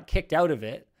then we got kicked out of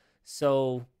it.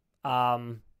 So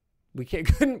we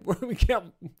can't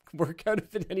work out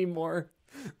of it anymore.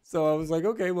 So I was like,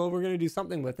 okay, well, we're gonna do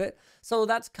something with it. So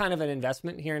that's kind of an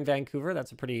investment here in Vancouver.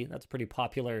 That's a pretty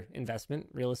popular investment,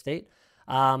 real estate.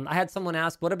 I had someone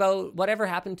ask, whatever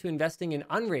happened to investing in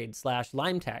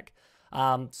Unraid/LimeTech?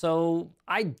 So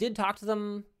I did talk to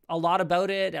them a lot about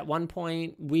it. At one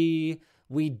point, we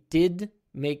did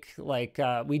make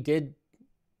we did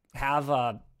have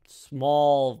a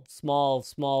small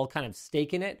kind of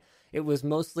stake in it. It was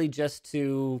mostly just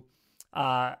to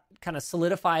kind of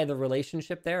solidify the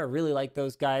relationship there. I really like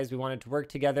those guys. We wanted to work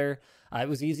together. It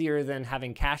was easier than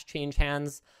having cash change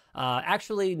hands.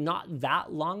 Actually, not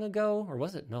that long ago, or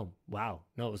was it? No, wow.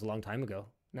 No, it was a long time ago,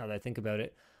 now that I think about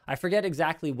it. I forget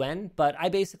exactly when, but I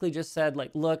basically just said,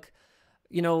 like, look,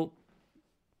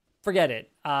 forget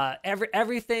it.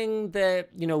 Everything that,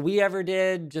 we ever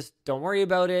did, just don't worry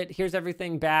about it. Here's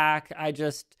everything back. I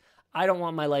don't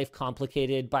want my life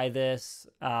complicated by this.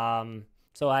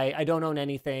 So I don't own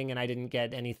anything, and I didn't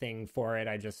get anything for it.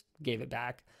 I just gave it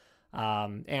back.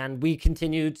 And we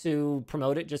continue to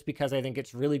promote it just because I think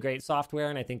it's really great software,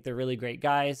 and I think they're really great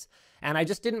guys. And I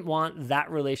just didn't want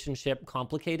that relationship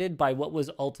complicated by what was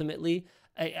ultimately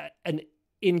an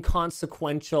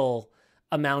inconsequential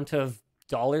amount of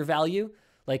dollar value.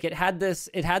 Like it had this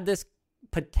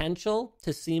potential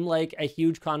to seem like a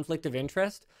huge conflict of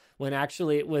interest when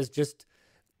actually it was just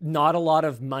not a lot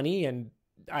of money, and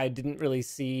I didn't really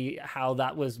see how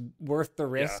that was worth the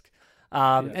risk.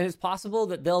 And it's possible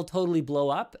that they'll totally blow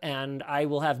up, and I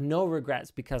will have no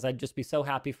regrets because I'd just be so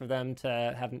happy for them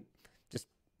to have just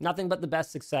nothing but the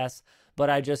best success. But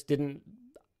I just didn't.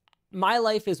 My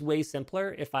life is way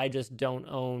simpler if I just don't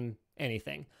own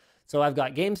anything. So I've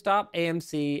got GameStop,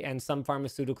 AMC, and some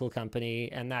pharmaceutical company,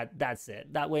 and that's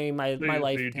it. That way my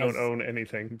life you don't own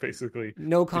anything, basically.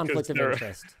 No conflict of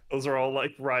interest. Those are all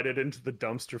like rided into the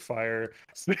dumpster fire.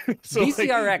 So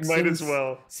BCRX might as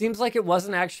well. Seems like it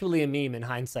wasn't actually a meme in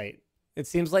hindsight. It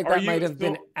seems like that might have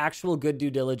been actual good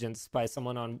due diligence by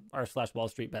someone on r/Wall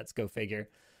Street Bets. Go figure.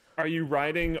 Are you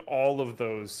riding all of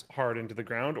those hard into the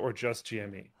ground or just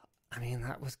GME? I mean,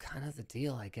 that was kind of the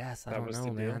deal, I guess. I don't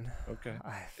know, man. Okay.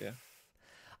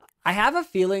 I have a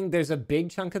feeling there's a big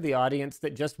chunk of the audience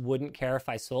that just wouldn't care if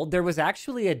I sold. There was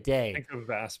actually a day. I think the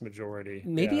vast majority.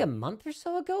 Maybe a month or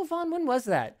so ago, Vaughn. When was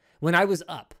that? When I was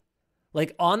up.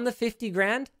 Like on the 50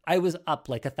 grand, I was up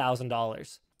like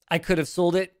 $1,000. I could have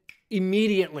sold it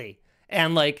immediately.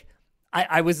 And like,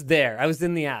 I was there. I was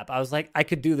in the app. I was like, I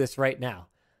could do this right now.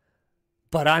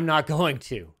 But I'm not going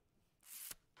to.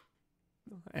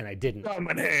 And I didn't.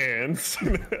 Common hands.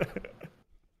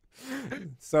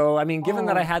 So I mean, given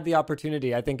that I had the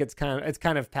opportunity, I think it's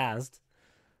kind of passed.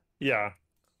 Yeah.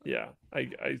 Yeah,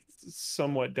 I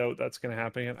somewhat doubt that's going to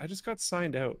happen. And I just got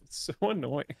signed out. It's so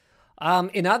annoying.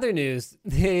 In other news,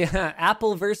 the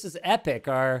Apple versus Epic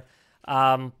are,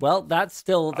 well, that's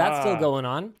still going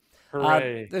on.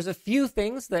 Hooray. There's a few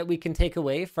things that we can take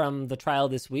away from the trial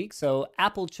this week. So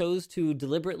Apple chose to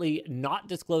deliberately not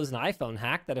disclose an iPhone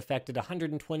hack that affected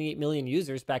 128 million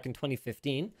users back in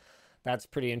 2015. That's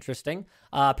pretty interesting.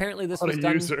 Apparently, this was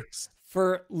done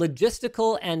for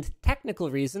logistical and technical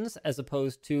reasons as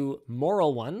opposed to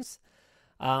moral ones.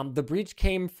 The breach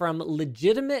came from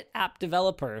legitimate app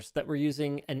developers that were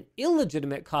using an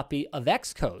illegitimate copy of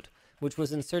Xcode, which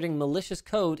was inserting malicious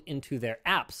code into their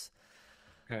apps.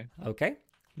 Okay.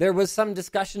 There was some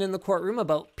discussion in the courtroom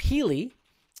about Peely,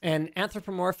 an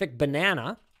anthropomorphic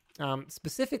banana.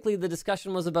 Specifically, the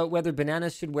discussion was about whether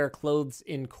bananas should wear clothes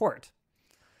in court.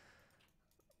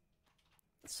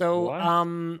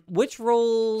 So, which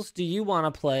roles do you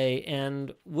want to play,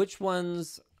 and which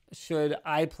ones should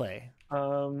I play?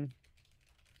 I'm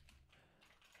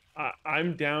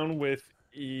down with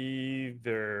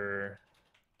either.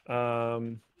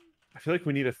 I feel like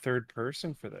we need a third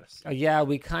person for this. Yeah,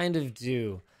 we kind of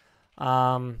do.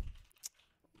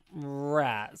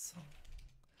 Raz.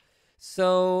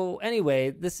 So anyway,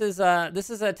 this is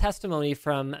a testimony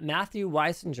from Matthew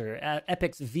Weisinger,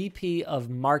 Epic's VP of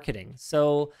Marketing.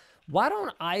 So why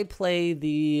don't I play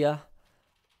the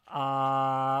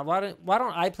why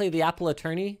don't I play the Apple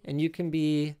attorney and you can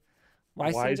be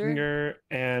Weisinger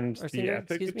and the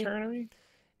Epic attorney?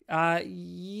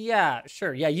 Yeah,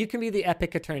 sure. Yeah, you can be the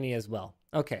Epic attorney as well.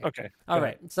 Okay. All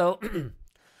right. So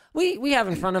we have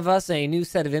in front of us a new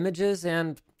set of images,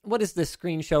 and what is this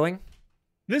screen showing?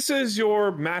 This is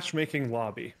your matchmaking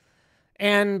lobby.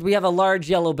 And we have a large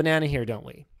yellow banana here, don't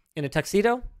we? In a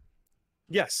tuxedo?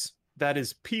 Yes, that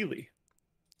is Peely.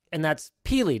 And that's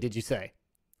Peely, did you say?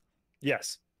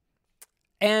 Yes.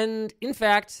 And in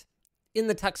fact, in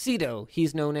the tuxedo,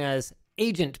 he's known as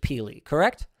Agent Peely,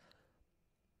 correct?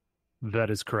 That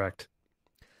is correct.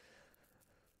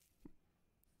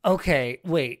 Okay,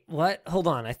 wait, what? Hold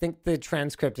on. I think the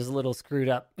transcript is a little screwed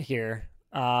up here.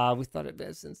 We thought it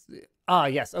best since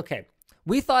yes, okay.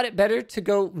 We thought it better to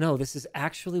go. No, this is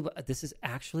actually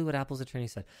what Apple's attorney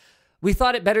said. We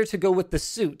thought it better to go with the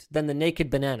suit than the naked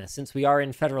banana, since we are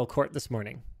in federal court this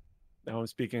morning. Now I'm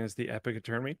speaking as the Epic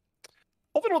attorney.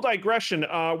 A little digression.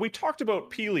 We talked about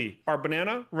Peely, our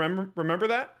banana. Remember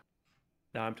that?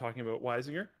 Now I'm talking about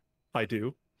Weisinger. I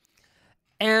do.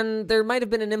 And there might have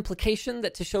been an implication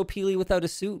that to show Peely without a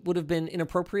suit would have been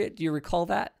inappropriate. Do you recall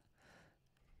that?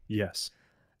 Yes.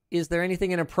 Is there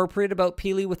anything inappropriate about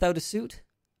Peely without a suit?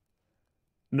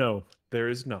 No, there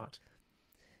is not.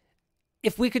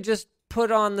 If we could just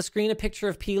put on the screen a picture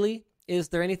of Peely, is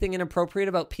there anything inappropriate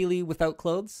about Peely without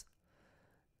clothes?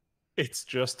 It's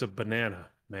just a banana,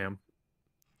 ma'am.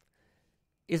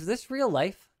 Is this real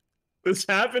life? This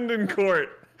happened in court.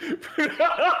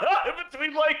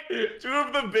 Between like two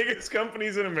of the biggest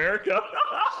companies in America.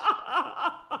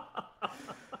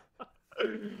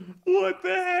 What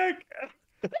the heck?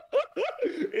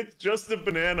 It's just a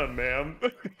banana, ma'am.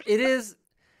 It is.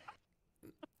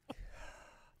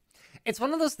 It's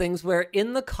one of those things where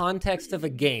in the context of a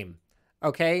game,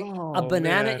 okay, a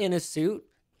banana in a suit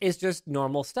is just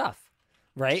normal stuff,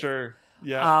 right? Sure.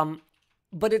 Yeah.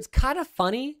 But it's kind of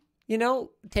funny, you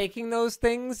know, taking those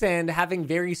things and having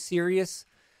very serious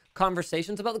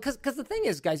conversations about it. Because the thing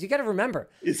is, guys, you got to remember.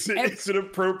 Is it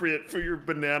appropriate for your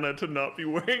banana to not be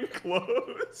wearing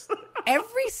clothes?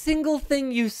 Every single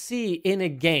thing you see in a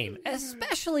game,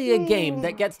 especially a game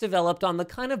that gets developed on the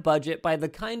kind of budget by the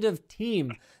kind of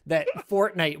team that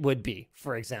Fortnite would be,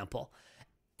 for example.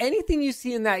 Anything you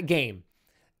see in that game,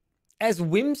 as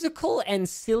whimsical and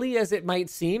silly as it might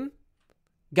seem,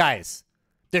 guys,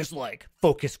 there's like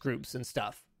focus groups and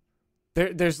stuff.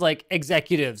 There's like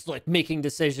executives like making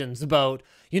decisions about,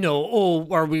 you know,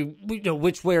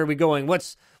 which way are we going?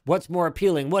 What's more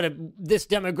appealing? This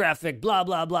demographic, blah,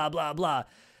 blah, blah, blah, blah.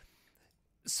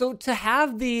 So to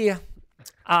have the,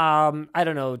 I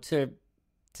don't know, to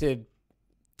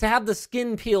have the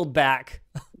skin peeled back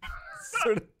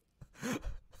sort of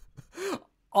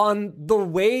on the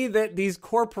way that these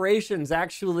corporations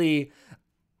actually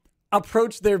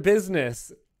approach their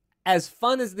business, as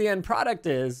fun as the end product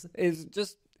is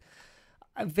just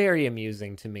very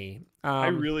amusing to me. I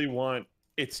really want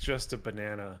It's Just a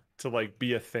Banana to like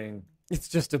be a thing. It's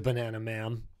just a banana,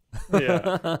 ma'am.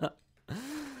 Yeah.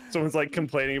 Someone's like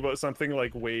complaining about something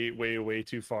like way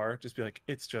too far. Just be like,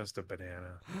 it's just a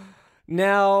banana.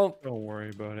 Now, don't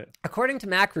worry about it. According to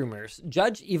Mac Rumors,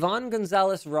 Judge Yvonne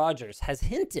Gonzalez Rogers has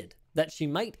hinted that she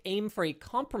might aim for a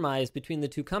compromise between the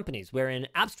two companies, wherein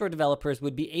App Store developers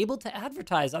would be able to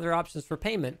advertise other options for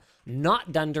payment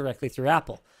not done directly through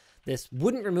Apple. This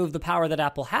wouldn't remove the power that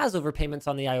Apple has over payments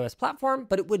on the iOS platform,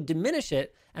 but it would diminish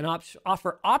it and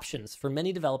offer options for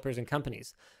many developers and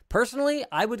companies. Personally,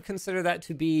 I would consider that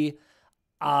to be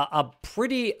a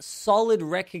pretty solid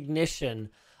recognition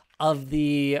of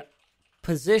the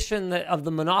position of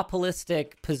the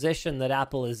monopolistic position that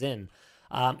Apple is in.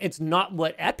 It's not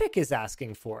what Epic is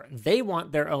asking for. They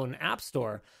want their own app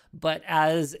store. But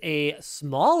as a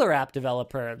smaller app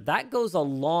developer, that goes a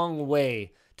long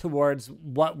way towards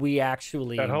what we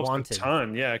actually that helps wanted. A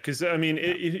ton, yeah. Because I mean,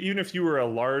 even if you were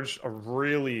a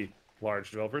really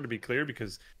large developer, to be clear,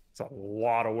 because it's a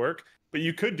lot of work, but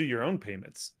you could do your own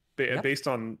payments based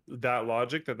on that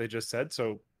logic that they just said.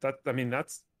 So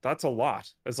that's a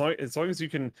lot. As long as you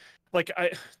can,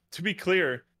 to be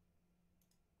clear,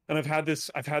 and I've had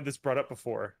this brought up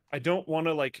before. I don't want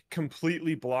to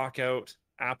completely block out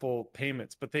Apple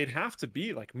payments, but they'd have to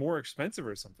be more expensive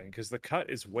or something, because the cut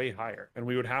is way higher, and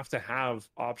we would have to have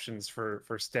options for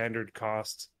standard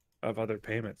costs of other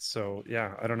payments. So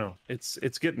yeah, I don't know. It's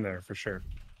getting there for sure.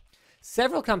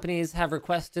 Several companies have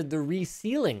requested the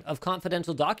resealing of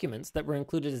confidential documents that were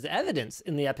included as evidence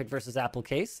in the Epic versus Apple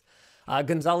case.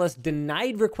 Gonzalez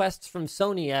denied requests from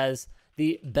Sony as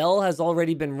the bell has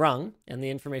already been rung and the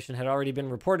information had already been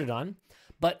reported on,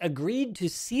 but agreed to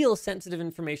seal sensitive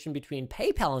information between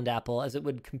PayPal and Apple as it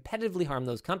would competitively harm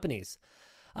those companies.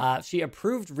 She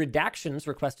approved redactions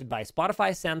requested by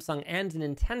Spotify, Samsung, and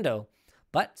Nintendo,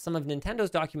 but some of Nintendo's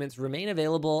documents remain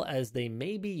available as they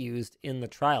may be used in the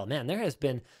trial. Man, there has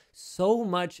been so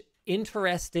much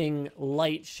interesting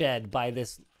light shed by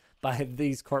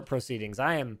these court proceedings.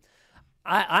 I'm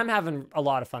having a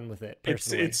lot of fun with it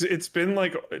personally. It's been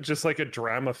just like a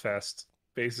drama fest,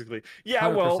 basically. Yeah,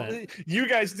 100%. well, you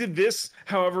guys did this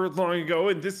however long ago,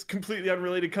 and this completely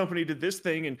unrelated company did this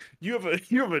thing, and you have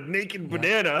a naked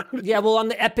banana. Yeah, well, on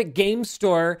the Epic Game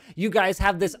Store, you guys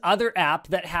have this other app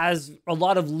that has a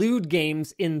lot of lewd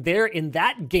games in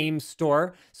that game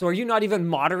store. So are you not even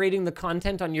moderating the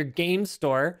content on your game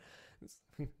store?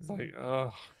 It's like,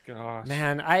 oh gosh,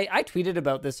 man, I tweeted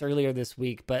about this earlier this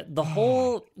week, but the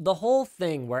whole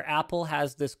thing where Apple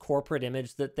has this corporate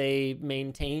image that they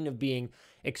maintain of being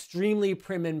extremely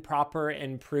prim and proper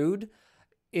and prude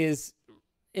is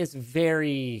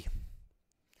very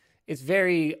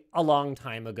a long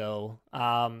time ago.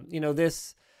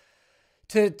 This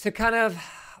to kind of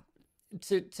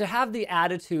to have the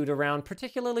attitude around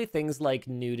particularly things like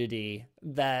nudity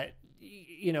that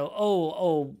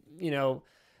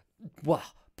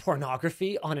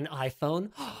pornography on an iPhone.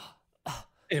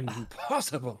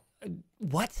 Impossible.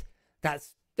 What?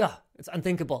 That's it's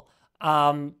unthinkable.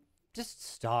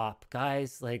 Just stop,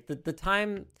 guys. Like the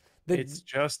time. It's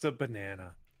just a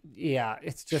banana. Yeah,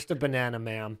 it's just a banana,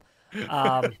 ma'am.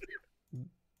 The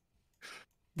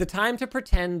time to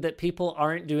pretend that people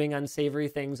aren't doing unsavory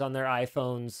things on their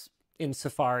iPhones in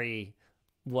Safari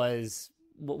was,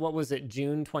 what was it,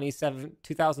 June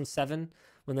 2007,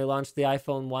 when they launched the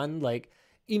iPhone 1?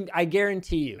 I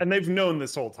guarantee you. And they've known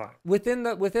this whole time. Within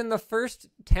the first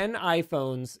 10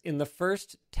 iPhones, in the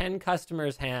first 10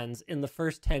 customers' hands, in the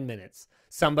first 10 minutes,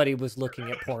 somebody was looking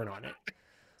at porn on it.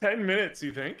 10 minutes,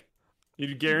 you think?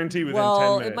 You'd guarantee within 10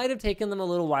 minutes. It might have taken them a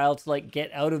little while to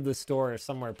get out of the store or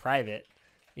somewhere private.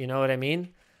 You know what I mean?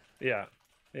 Yeah.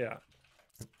 Yeah.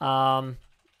 All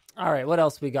right, what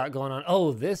else we got going on?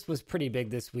 Oh, this was pretty big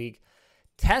this week.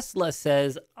 Tesla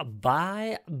says,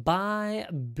 buy Bitcoin.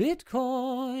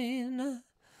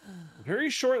 Very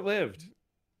short-lived.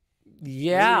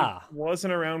 Yeah. Really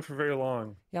wasn't around for very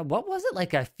long. Yeah, what was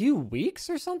it? A few weeks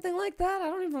or something like that? I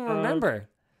don't even remember.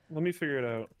 Let me figure it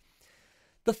out.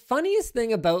 The funniest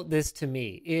thing about this to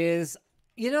me is,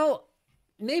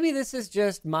 maybe this is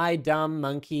just my dumb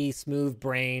monkey smooth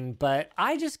brain, but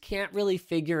I just can't really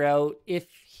figure out if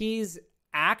he's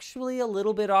actually a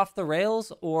little bit off the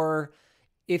rails or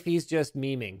if he's just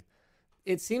memeing.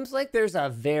 It seems like there's a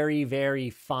very,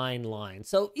 very fine line.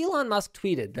 So Elon Musk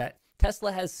tweeted that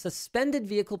Tesla has suspended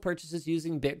vehicle purchases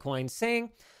using Bitcoin,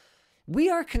 saying, "We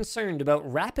are concerned about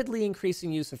rapidly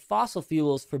increasing use of fossil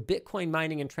fuels for Bitcoin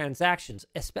mining and transactions,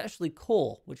 especially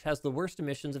coal, which has the worst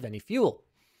emissions of any fuel.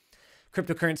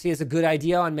 Cryptocurrency is a good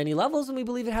idea on many levels, and we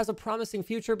believe it has a promising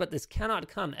future, but this cannot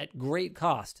come at great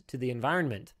cost to the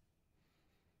environment."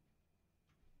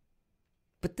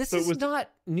 But this is not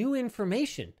new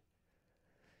information.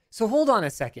 So hold on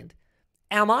a second.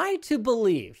 Am I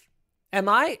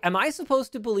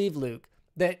supposed to believe, Luke,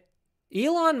 that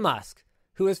Elon Musk,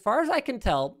 who as far as I can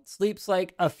tell, sleeps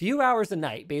a few hours a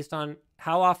night based on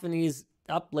how often he's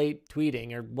up late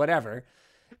tweeting or whatever.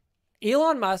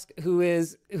 Elon Musk, who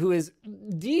is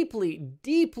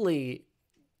deeply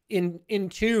in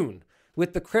tune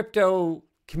with the crypto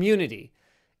community,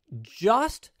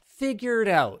 just figured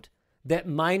out that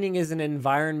mining is an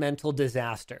environmental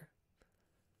disaster.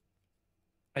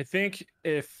 I think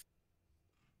if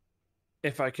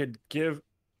I could give,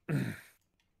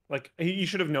 like, he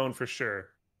should have known for sure.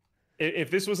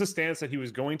 If this was a stance that he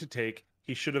was going to take,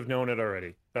 he should have known it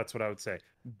already. That's what I would say.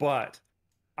 But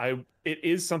it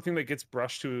is something that gets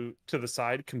brushed to the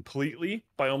side completely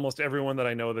by almost everyone that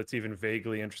I know that's even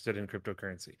vaguely interested in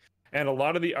cryptocurrency. And a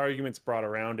lot of the arguments brought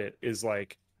around it is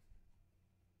like,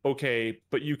 okay,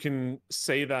 but you can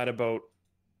say that about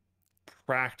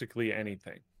practically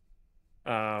anything.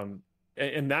 And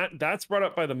that's brought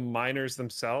up by the miners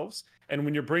themselves. And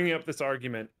when you're bringing up this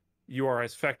argument, you are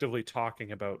effectively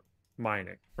talking about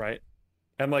mining, right?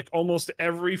 And like almost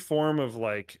every form of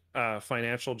like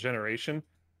financial generation,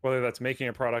 whether that's making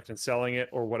a product and selling it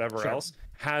or whatever else,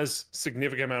 has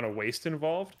significant amount of waste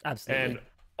involved. Absolutely. And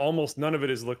almost none of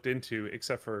it is looked into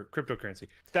except for cryptocurrency.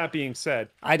 That being said,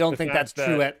 I don't think that's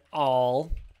true at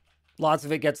all. Lots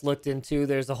of it gets looked into.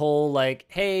 There's a whole like,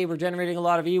 hey, we're generating a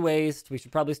lot of e-waste, we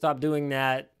should probably stop doing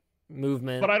that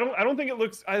movement. But I don't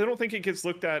think it gets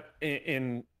looked at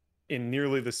in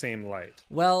nearly the same light.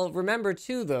 Well, remember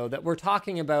too, though, that we're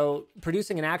talking about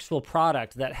producing an actual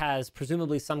product that has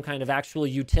presumably some kind of actual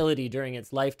utility during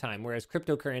its lifetime, whereas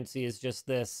cryptocurrency is just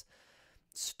this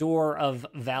store of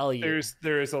value.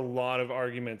 There is a lot of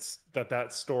arguments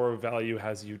that store of value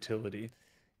has utility.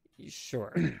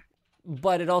 Sure.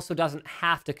 But it also doesn't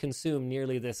have to consume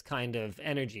nearly this kind of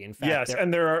energy. In fact, yes,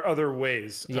 and there are other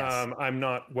ways. Yes. I'm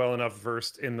not well enough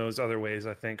versed in those other ways,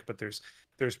 I think, but there's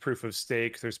proof of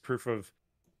stake, there's proof of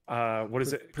what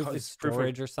is it? Proof of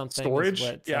storage or something. Storage?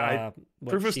 What,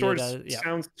 proof of storage does.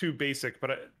 sounds too basic,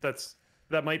 but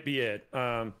that might be it.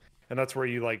 And that's where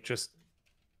you like just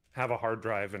have a hard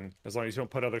drive, and as long as you don't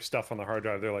put other stuff on the hard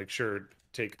drive, they're like, sure,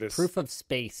 take this. Proof of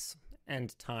space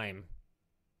and time.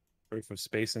 Proof of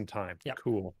space and time. Yep.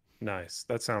 Cool. Nice.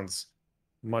 That sounds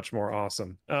much more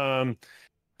awesome.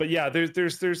 But yeah,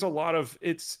 there's a lot of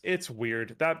it's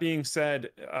weird. That being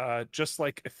said, just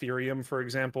like Ethereum, for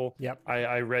example,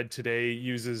 I read today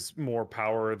uses more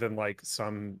power than like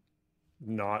some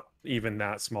not even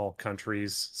that small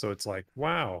countries. So it's like,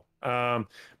 wow.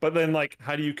 But then like,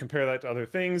 how do you compare that to other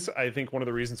things? I think one of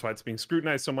the reasons why it's being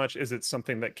scrutinized so much is it's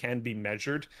something that can be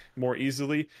measured more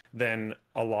easily than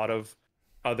a lot of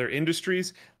other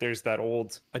industries. There's that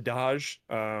old adage,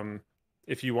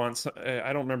 if you want,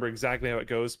 I don't remember exactly how it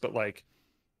goes, but like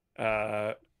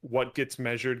what gets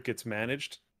measured gets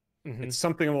managed. Mm-hmm. It's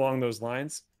something along those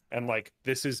lines. And like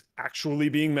this is actually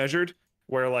being measured,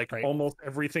 where like almost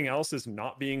everything else is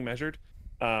not being measured.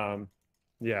 Yeah,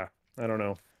 I don't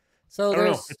know. So I don't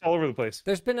know. It's all over the place.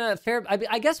 There's been a fair,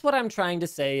 I guess what I'm trying to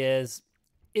say is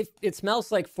it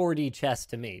smells like 4D chess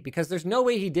to me, because there's no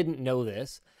way he didn't know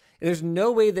this. There's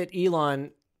no way that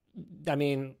Elon, I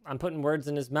mean, I'm putting words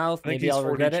in his mouth. Maybe I'll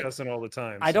regret it. All the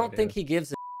time, I don't think he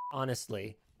gives a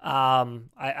honestly.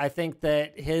 I think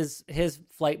that his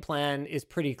flight plan is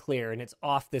pretty clear, and it's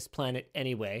off this planet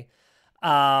anyway.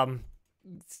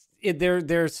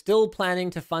 They're still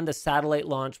planning to fund a satellite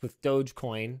launch with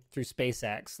Dogecoin through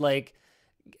SpaceX. Like,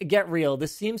 get real.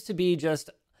 This seems to be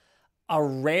just a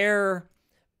rare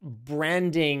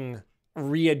branding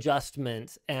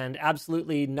readjustment and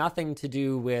absolutely nothing to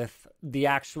do with the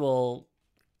actual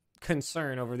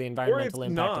concern over the environmental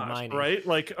impact of mining. Right?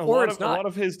 Like a lot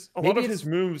of his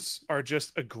moves are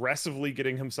just aggressively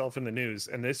getting himself in the news,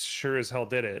 and this sure as hell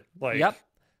did it. Like,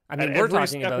 I mean, we're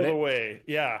talking about it. Way.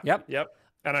 Yeah. Yep.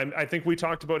 And I think we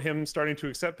talked about him starting to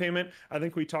accept payment. I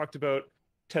think we talked about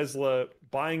Tesla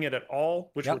buying it at all,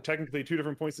 which were technically two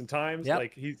different points in time.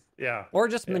 Like or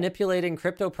just manipulating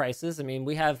crypto prices. I mean,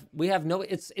 we have no.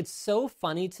 It's so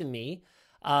funny to me.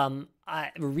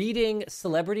 Reading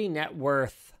celebrity net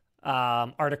worth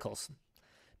articles,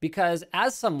 because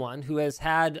as someone who has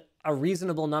had a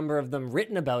reasonable number of them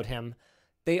written about him,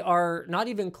 they are not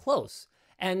even close.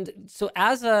 And so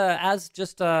as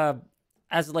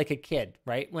like a kid,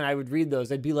 right? When I would read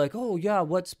those, I'd be like, oh yeah,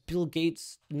 what's Bill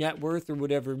Gates' net worth or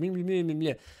whatever.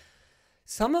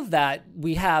 Some of that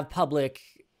we have public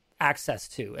access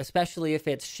to, especially if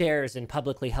it's shares in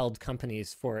publicly held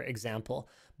companies, for example.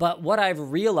 But what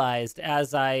I've realized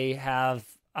as I have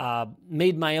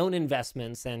made my own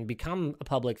investments and become a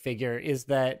public figure is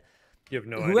that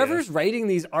whoever's writing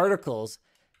these articles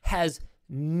has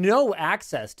no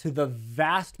access to the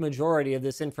vast majority of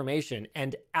this information,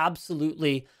 and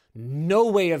absolutely no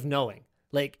way of knowing,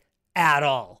 like, at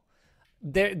all.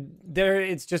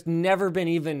 It's just never been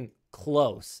even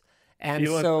close. And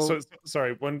Elon, so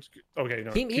sorry. Okay,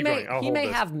 no, he keep going. I'll he hold may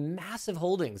this. have massive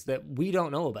holdings that we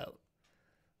don't know about.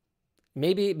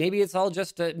 Maybe it's all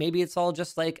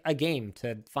just like a game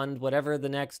to fund whatever the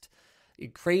next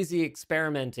crazy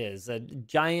experiment is, a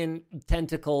giant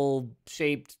tentacle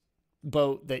shaped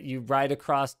boat that you ride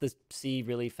across the sea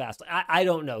really fast. I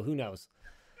don't know. Who knows?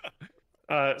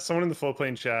 Someone in the flow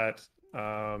plane chat.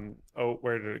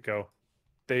 Where did it go?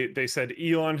 They said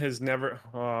Elon has never.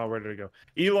 Where did it go?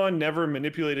 Elon never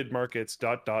manipulated markets. ...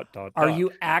 Are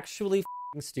you actually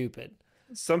f***ing stupid?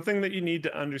 Something that you need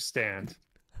to understand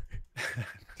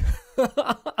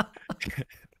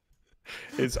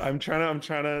is I'm trying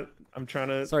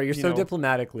to. Sorry, you're so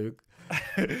diplomatic, Luke.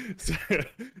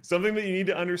 Something that you need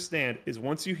to understand is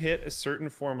once you hit a certain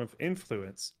form of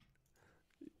influence,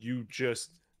 you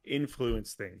just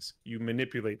influence things, you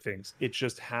manipulate things. It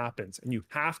just happens, and you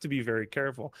have to be very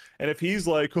careful. And if he's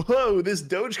like, whoa, this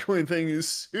Dogecoin thing is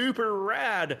super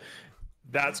rad,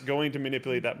 that's going to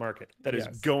manipulate that market. That is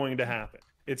going to happen.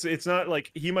 It's not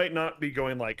like he might not be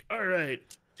going like, all right,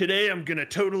 today I'm gonna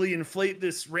totally inflate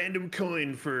this random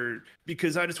coin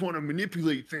because I just want to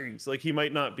manipulate things. Like he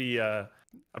might not be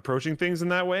approaching things in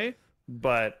that way,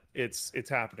 but it's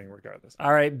happening regardless.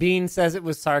 All right, Bean says it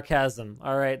was sarcasm.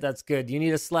 All right, that's good. You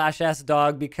need a /S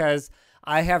dog because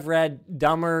I have read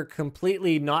dumber,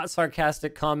 completely not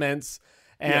sarcastic comments.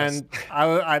 And yes.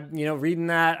 I reading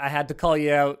that, I had to call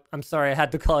you out. I'm sorry, I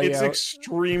had to call you out. It's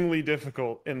extremely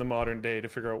difficult in the modern day to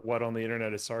figure out what on the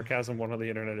internet is sarcasm, what on the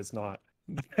internet is not.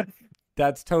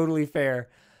 That's totally fair.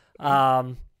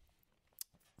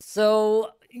 So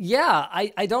yeah,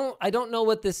 I don't know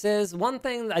what this is. One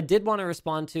thing I did want to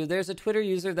respond to, there's a Twitter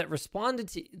user that responded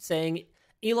to saying,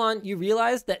 Elon, you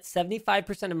realize that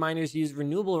 75% of miners use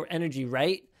renewable energy,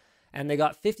 right? And they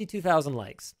got 52,000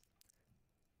 likes.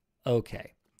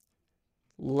 Okay,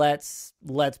 let's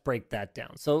break that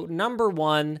down. So number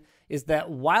one is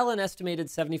that while an estimated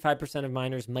 75% of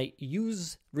miners might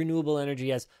use renewable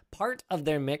energy as part of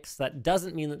their mix, that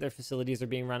doesn't mean that their facilities are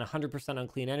being run 100% on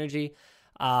clean energy.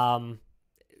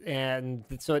 And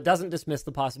so it doesn't dismiss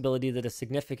the possibility that a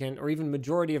significant or even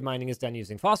majority of mining is done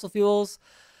using fossil fuels.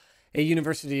 A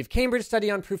University of Cambridge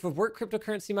study on proof of work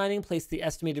cryptocurrency mining placed the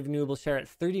estimated renewable share at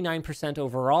 39%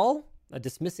 overall,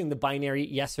 dismissing the binary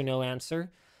yes or no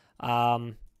answer.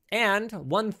 And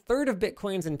 1/3 of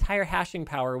Bitcoin's entire hashing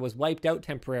power was wiped out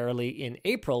temporarily in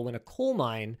April when a coal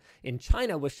mine in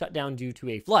China was shut down due to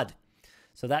a flood.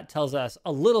 So that tells us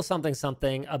a little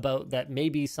something about that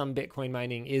maybe some Bitcoin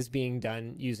mining is being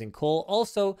done using coal.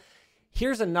 Also,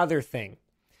 here's another thing.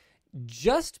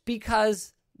 Just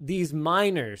because these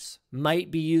miners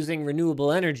might be using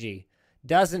renewable energy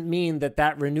doesn't mean that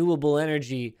that renewable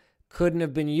energy couldn't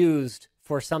have been used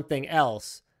for something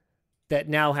else that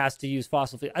now has to use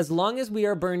fossil fuels. As long as we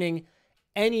are burning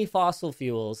any fossil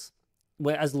fuels,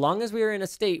 as long as we are in a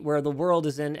state where the world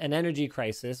is in an energy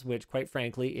crisis, which quite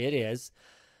frankly it is,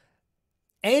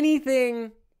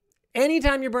 anytime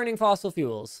you're burning fossil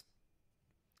fuels,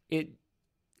 it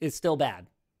is still bad.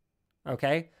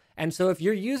 Okay? And so if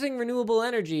you're using renewable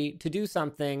energy to do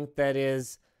something that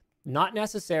is not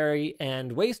necessary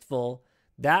and wasteful,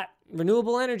 that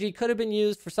renewable energy could have been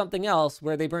used for something else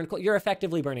where they burn coal. You're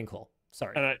effectively burning coal.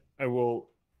 Sorry. And I will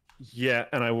yet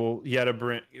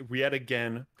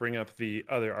again bring up the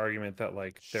other argument that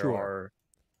there are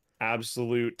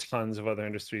absolute tons of other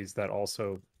industries that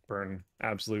also burn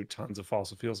absolute tons of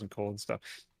fossil fuels and coal and stuff.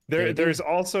 There's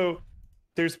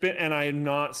been, and I'm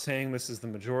not saying this is the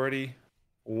majority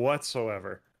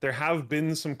whatsoever. There have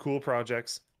been some cool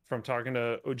projects from talking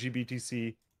to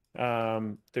OGBTC.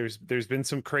 There's been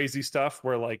some crazy stuff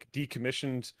where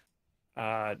decommissioned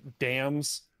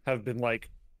dams have been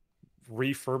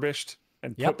refurbished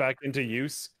and put back into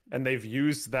use, and they've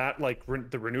used that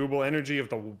the renewable energy of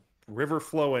the river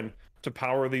flowing to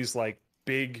power these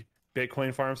big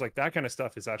Bitcoin farms. That kind of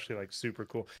stuff is actually super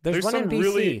cool. There's one in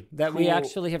BC that we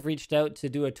actually have reached out to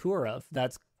do a tour of.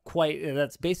 That's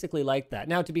basically like that.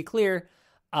 Now, to be clear,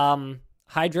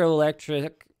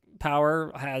 hydroelectric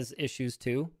power has issues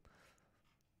too.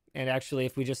 And actually,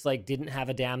 if we just didn't have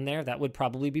a dam there, that would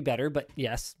probably be better. But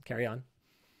yes, carry on.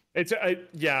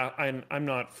 I'm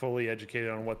not fully educated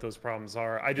on what those problems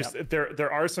are. I just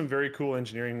there are some very cool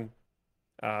engineering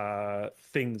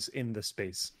things in the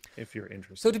space if you're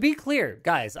interested. So to be clear,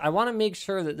 guys, I want to make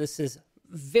sure that this is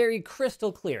very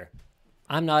crystal clear.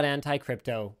 I'm not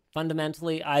anti-crypto.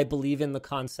 Fundamentally, I believe in the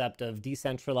concept of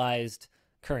decentralized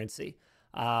currency.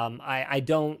 I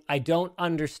don't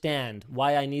understand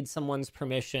why I need someone's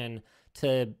permission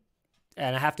to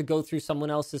and I have to go through someone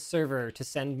else's server to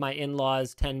send my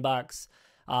in-laws $10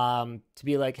 to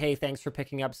be like, hey, thanks for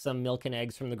picking up some milk and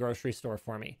eggs from the grocery store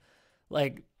for me.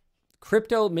 Like,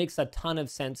 crypto makes a ton of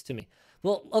sense to me.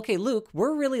 Well, okay, Luke,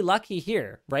 we're really lucky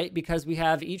here, right? Because we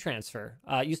have e-transfer.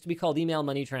 It used to be called email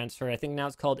money transfer. I think now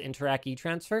it's called Interac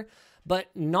e-transfer. But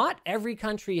not every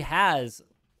country has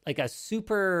like a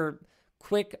super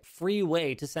quick, free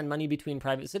way to send money between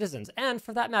private citizens. And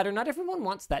for that matter, not everyone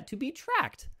wants that to be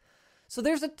tracked. So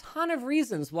there's a ton of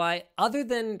reasons why, other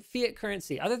than fiat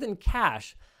currency, other than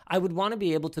cash, I would want to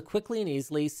be able to quickly and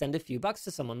easily send a few bucks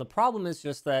to someone. The problem is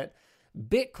just that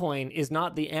Bitcoin is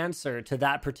not the answer to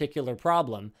that particular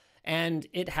problem, and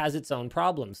it has its own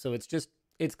problems. So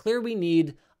it's clear we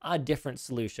need a different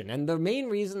solution. And the main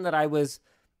reason that I was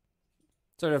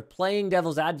sort of playing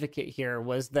devil's advocate here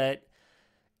was that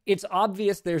it's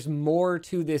obvious there's more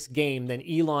to this game than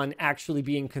Elon actually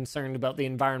being concerned about the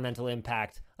environmental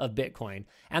impact of Bitcoin.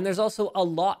 And there's also a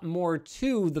lot more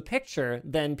to the picture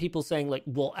than people saying like,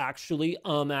 well, actually,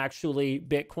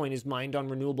 Bitcoin is mined on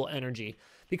renewable energy.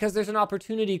 Because there's an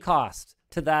opportunity cost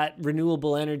to that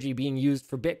renewable energy being used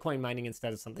for Bitcoin mining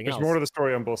instead of something else. There's more to the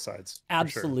story on both sides.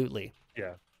 Absolutely. Sure.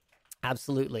 Yeah.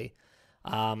 Absolutely.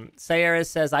 Sayara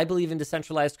says, I believe in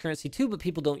decentralized currency too, but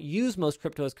people don't use most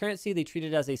crypto as currency. They treat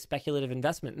it as a speculative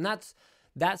investment. And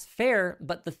that's fair.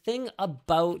 But the thing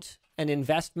about an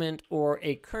investment or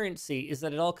a currency is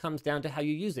that it all comes down to how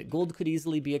you use it. Gold could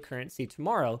easily be a currency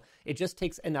tomorrow. It just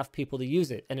takes enough people to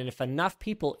use it. And if enough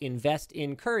people invest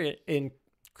in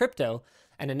crypto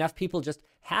and enough people just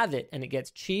have it and it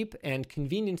gets cheap and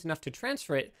convenient enough to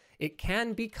transfer it, it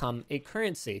can become a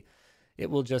currency.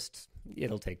 It'll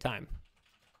take time.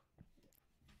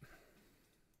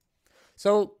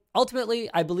 So ultimately,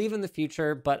 I believe in the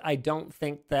future, but I don't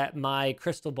think that my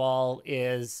crystal ball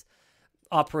is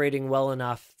operating well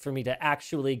enough for me to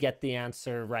actually get the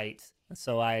answer right.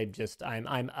 So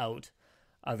I'm out,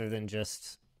 other than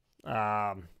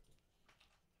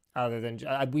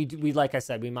we like I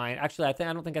said, we mine. Actually, I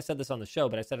don't think I said this on the show,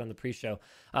 but I said on the pre-show,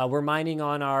 we're mining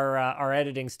on our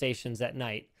editing stations at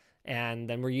night, and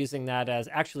then we're using that as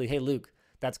actually, hey Luke,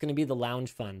 that's going to be the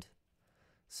lounge fund.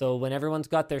 So when everyone's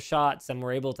got their shots and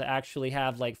we're able to actually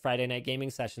have like Friday night gaming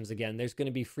sessions again, there's going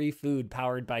to be free food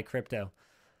powered by crypto.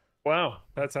 Wow,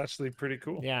 that's actually pretty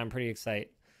cool. Yeah, I'm pretty excited.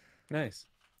 Nice.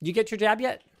 You get your jab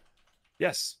yet?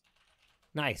 Yes.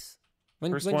 Nice.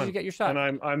 When did you get your shot?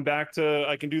 And I'm back to,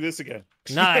 I can do this again.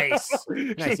 Nice.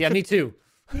 Nice. Yeah, me too.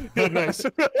 Nice.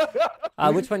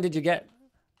 Which one did you get?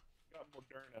 I got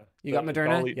Moderna. You got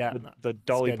Moderna? Dolly, yeah. The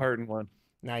Dolly Parton one.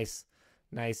 Nice.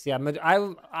 Yeah,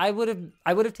 I would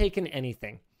have taken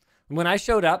anything. When I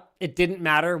showed up, it didn't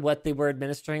matter what they were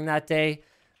administering that day.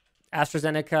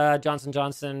 AstraZeneca, Johnson &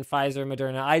 Johnson, Pfizer,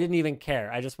 Moderna. I didn't even care.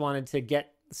 I just wanted to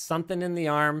get something in the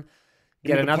arm,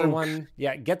 get another one.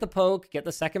 Yeah, get the poke, get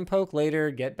the second poke later,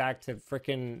 get back to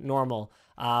freaking normal.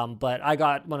 But I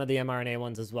got one of the mRNA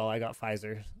ones as well. I got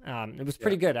Pfizer. It was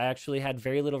pretty good. I actually had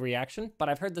very little reaction, but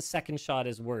I've heard the second shot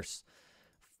is worse.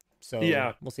 So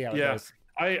we'll see how it goes.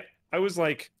 I was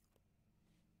like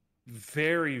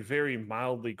very, very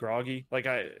mildly groggy. Like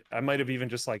I might have even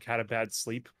just like had a bad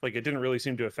sleep. Like it didn't really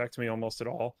seem to affect me almost at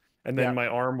all. And then my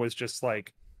arm was just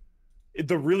like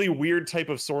the really weird type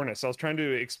of soreness. I was trying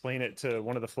to explain it to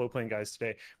one of the flow playing guys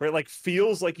today, where it like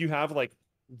feels like you have like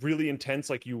really intense,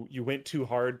 like you went too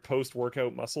hard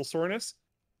post-workout muscle soreness,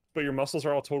 but your muscles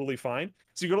are all totally fine.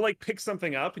 So you go to like pick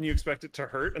something up and you expect it to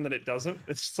hurt and then it doesn't.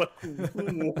 It's just like,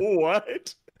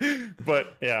 what?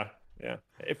 But yeah.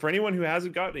 For anyone who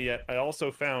hasn't gotten it yet, I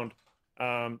also found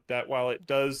that while it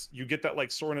does, you get that like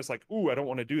soreness, like, ooh, I don't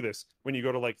want to do this when you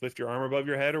go to like lift your arm above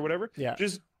your head or whatever. Yeah.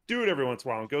 Just do it every once in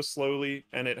a while and go slowly,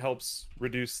 and it helps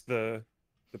reduce the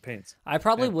pains. I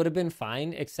probably would have been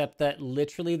fine, except that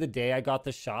literally the day I got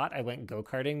the shot, I went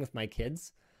go-karting with my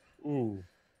kids. Ooh.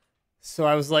 So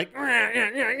I was like,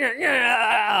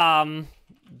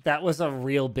 that was a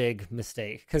real big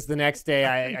mistake, because the next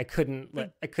day I couldn't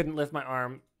lift my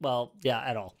arm. Well,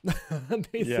 at all.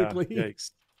 Basically. Yeah,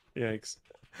 yikes.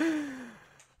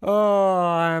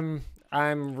 Oh,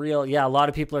 I'm real. Yeah, a lot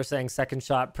of people are saying second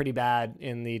shot pretty bad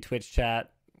in the Twitch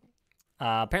chat.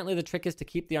 Apparently the trick is to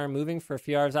keep the arm moving for a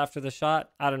few hours after the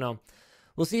shot. I don't know.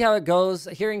 We'll see how it goes.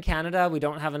 Here in Canada, we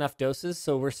don't have enough doses,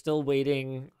 so we're still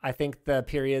waiting. I think the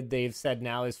period they've said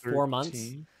now is 4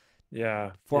 months.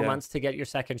 Yeah. 4 months to get your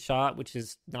second shot, which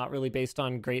is not really based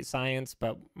on great science,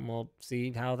 but we'll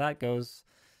see how that goes.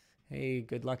 Hey,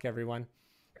 good luck, everyone.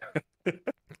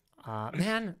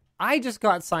 Man, I just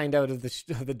got signed out of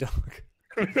the dog.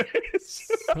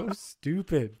 So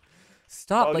stupid.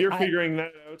 Stop. While you're figuring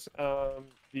that out,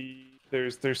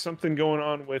 there's something going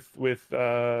on with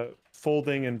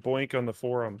folding and Boink on the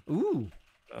forum. Ooh.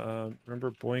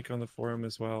 Remember Boink on the forum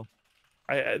as well.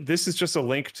 This is just a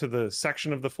link to the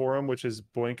section of the forum which is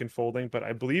Boink and folding, but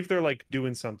I believe they're like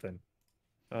doing something.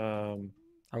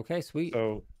 Okay, sweet.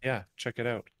 So yeah, check it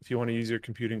out if you want to use your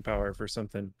computing power for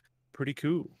something pretty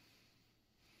cool.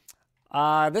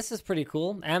 This is pretty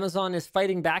cool. Amazon is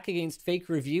fighting back against fake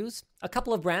reviews. A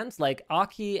couple of brands like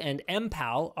Aki and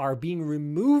MPOW are being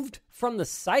removed from the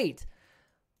site.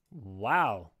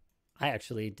 Wow. I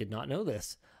actually did not know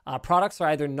this. Products are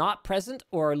either not present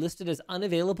or are listed as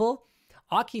unavailable.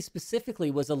 Aki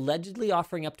specifically was allegedly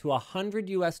offering up to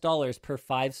 $100 per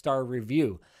 5-star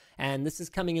review. And this is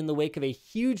coming in the wake of a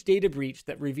huge data breach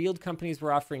that revealed companies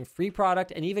were offering free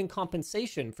product and even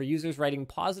compensation for users writing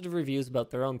positive reviews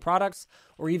about their own products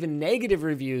or even negative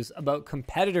reviews about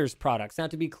competitors' products. Now,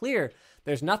 to be clear,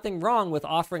 there's nothing wrong with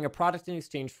offering a product in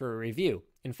exchange for a review.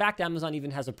 In fact, Amazon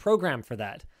even has a program for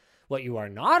that. What you are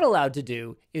not allowed to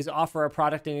do is offer a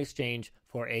product in exchange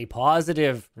for a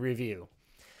positive review.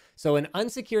 So an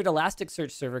unsecured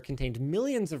Elasticsearch server contained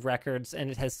millions of records,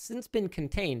 and it has since been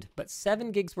contained, but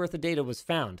 7 gigs worth of data was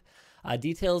found.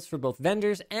 Details for both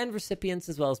vendors and recipients,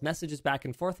 as well as messages back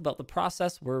and forth about the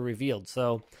process, were revealed.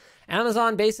 So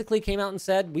Amazon basically came out and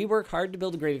said, we work hard to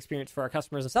build a great experience for our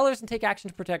customers and sellers and take action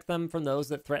to protect them from those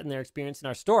that threaten their experience in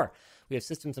our store. We have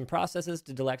systems and processes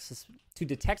to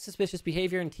detect suspicious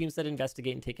behavior and teams that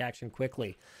investigate and take action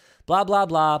quickly. Blah, blah,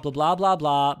 blah, blah, blah, blah,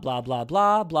 blah, blah, blah,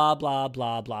 blah, blah, blah,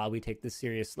 blah, blah. We take this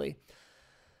seriously.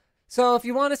 So if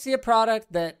you want to see a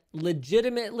product that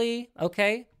legitimately,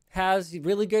 has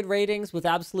really good ratings with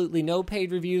absolutely no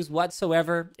paid reviews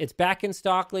whatsoever, it's back in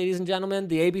stock, ladies and gentlemen.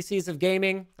 The ABCs of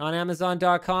Gaming on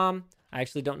Amazon.com. I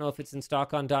actually don't know if it's in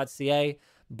stock on .ca,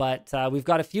 but we've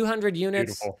got a few hundred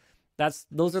units. Beautiful.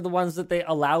 Those are the ones that they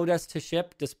allowed us to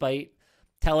ship, despite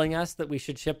telling us that we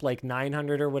should ship like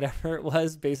 900 or whatever it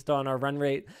was based on our run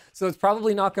rate. So it's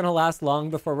probably not going to last long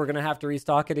before we're going to have to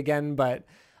restock it again. But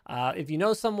if you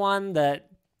know someone that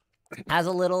has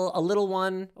a little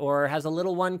one or has a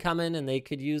little one coming and they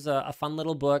could use a fun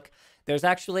little book, there's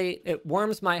actually, it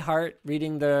warms my heart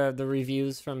reading the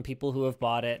reviews from people who have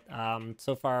bought it.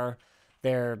 So far,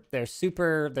 they're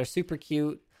super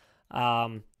cute.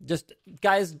 Just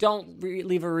guys, don't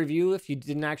leave a review if you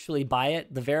didn't actually buy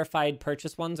it. The verified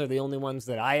purchase ones are the only ones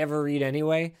that I ever read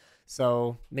anyway.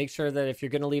 So make sure that if you're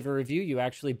going to leave a review, you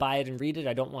actually buy it and read it.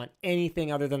 I don't want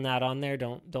anything other than that on there.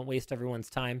 Don't waste everyone's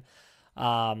time.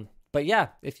 But yeah,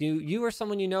 if you or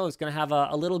someone you know is going to have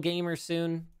a little gamer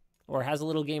soon or has a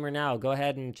little gamer now, go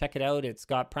ahead and check it out. It's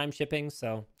got Prime shipping.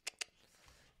 So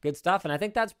good stuff. And I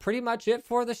think that's pretty much it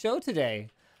for the show today.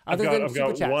 I've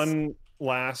got one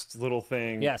last little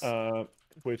thing, yes,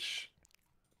 which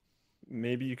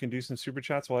maybe you can do some super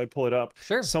chats while I pull it up.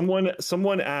 Sure.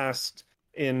 Someone asked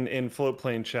in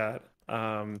Floatplane chat,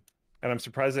 and I'm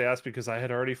surprised they asked because I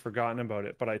had already forgotten about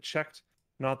it, but I checked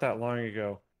not that long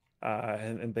ago,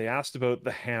 and they asked about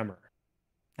the hammer,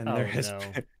 and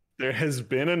there has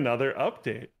been another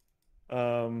update.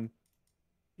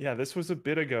 Yeah, this was a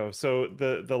bit ago. So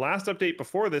the last update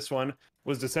before this one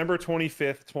was December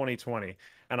 25th, 2020.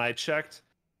 And I checked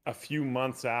a few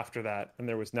months after that and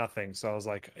there was nothing. So I was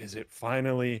like, is it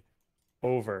finally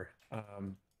over?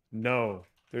 No,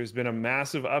 there's been a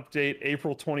massive update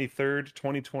April 23rd,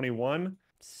 2021.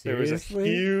 Seriously?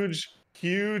 There was a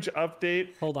huge update.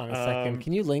 Hold on a second.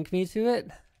 Can you link me to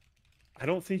it? I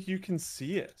don't think you can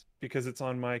see it because it's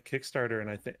on my Kickstarter. And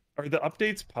I think, are the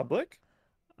updates public?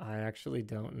 I actually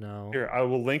don't know. Here, I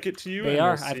will link it to you. They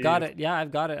are. I've got it. Yeah,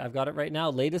 I've got it. I've got it right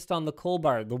now. Latest on the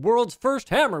Crowbar. The world's first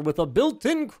hammer with a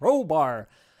built-in crowbar.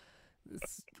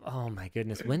 Oh my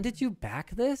goodness. When did you back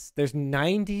this? There's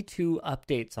 92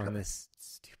 updates on this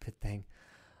stupid thing.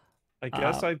 I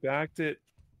guess I backed it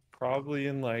probably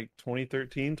in like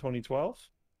 2013, 2012.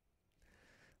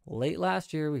 Late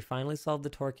last year, we finally solved the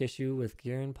torque issue with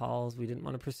Gear and Paul's. We didn't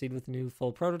want to proceed with the new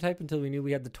full prototype until we knew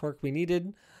we had the torque we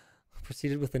needed.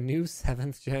 Proceeded with a new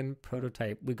 7th gen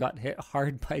prototype. We got hit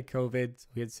hard by COVID, so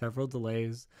we had several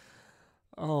delays.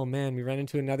 Oh man, we ran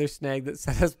into another snag that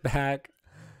set us back.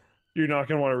 You're not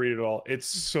going to want to read it all. It's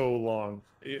so long.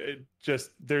 It just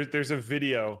there's a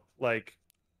video, like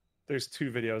there's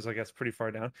 2 videos, I guess, pretty far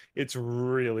down. It's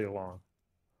really long.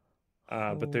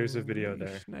 But there's a video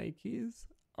there. Nikes.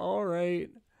 All right.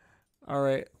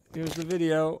 Here's the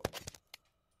video.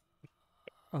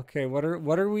 Okay, what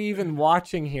are we even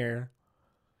watching here?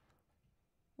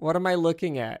 What am I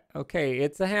looking at? Okay,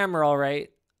 it's a hammer, all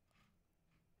right.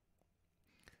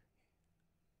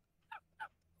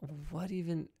 What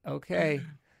even? Okay,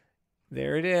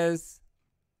 there it is.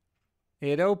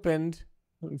 It opened.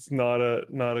 It's not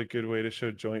a good way to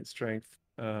show joint strength.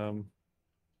 But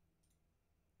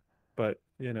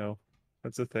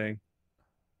that's a thing.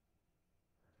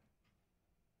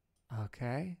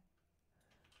 Okay.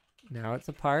 Now it's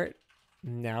apart.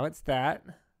 Now it's that.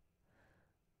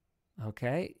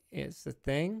 Okay. It's the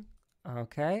thing.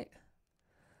 Okay.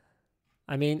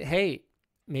 I mean, hey,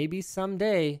 maybe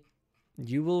someday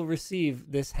you will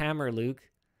receive this hammer, Luke.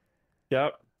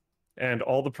 Yep. And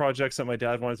all the projects that my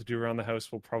dad wanted to do around the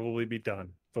house will probably be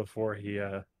done before he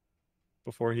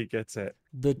gets it.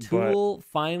 The But tool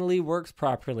finally works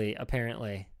properly,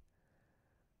 apparently.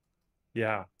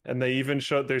 yeah, and they even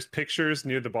showed there's pictures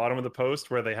near the bottom of the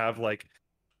post where they have like,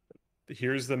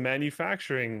 here's the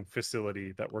manufacturing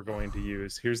facility that we're going to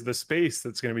use. Here's the space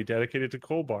that's going to be dedicated to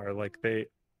Colbar. Like the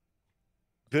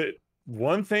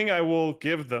one thing I will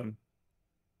give them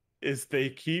is they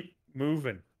keep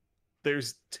moving.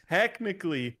 There's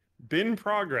technically been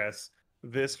progress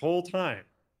this whole time.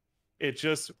 It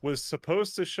just was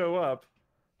supposed to show up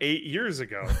 8 years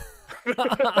ago.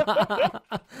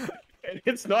 And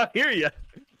it's not here yet.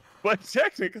 But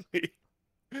technically,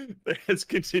 there has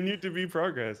continued to be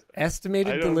progress.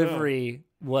 Estimated delivery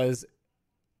was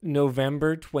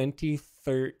November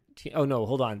 2013. Oh, no,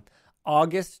 hold on.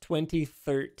 August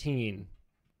 2013.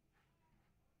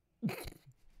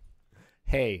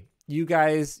 Hey, you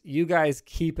guys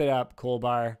keep it up,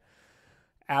 Colbar.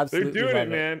 Absolutely. They're doing it,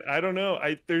 man. I don't know.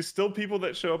 There's still people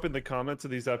that show up in the comments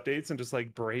of these updates and just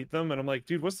like berate them, and I'm like,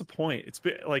 dude, what's the point? It's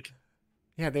been like,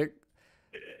 yeah, they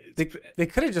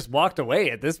could have just walked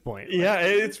away at this point. Yeah,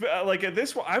 it's like at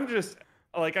this one, I'm just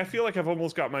like, I feel like I've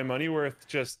almost got my money worth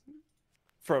just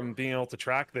from being able to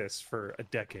track this for a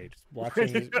decade.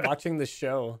 Watching the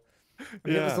show. I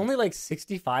mean, it was only like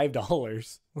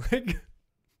 $65. Like,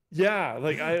 yeah,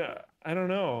 like I don't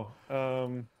know.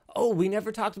 Oh, we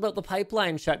never talked about the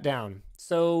pipeline shutdown.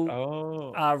 So,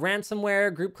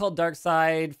 ransomware group called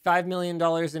DarkSide, $5 million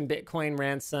in Bitcoin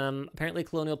ransom. Apparently,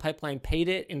 Colonial Pipeline paid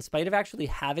it in spite of actually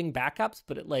having backups,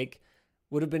 but it like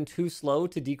would have been too slow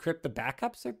to decrypt the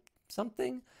backups or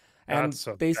something. And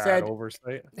they said,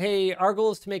 oversight. Hey, our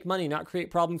goal is to make money, not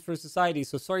create problems for society.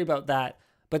 So sorry about that.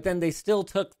 But then they still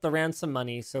took the ransom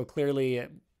money. So clearly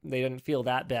they didn't feel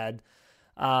that bad.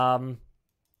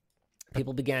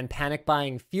 People began panic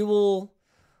buying fuel.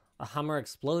 A Hummer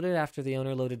exploded after the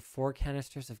owner loaded 4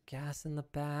 canisters of gas in the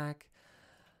back.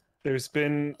 There's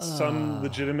been some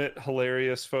legitimate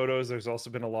hilarious photos. There's also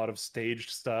been a lot of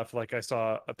staged stuff. Like I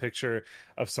saw a picture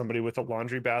of somebody with a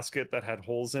laundry basket that had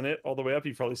holes in it all the way up.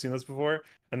 You've probably seen this before.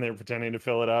 And they're pretending to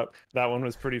fill it up. That one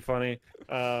was pretty funny.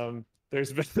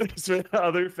 There's been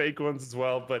other fake ones as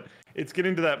well. But it's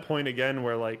getting to that point again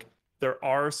where like there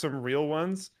are some real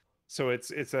ones. So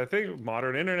it's I think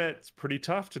modern internet, it's pretty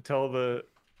tough to tell the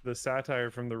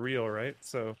satire from the real, right?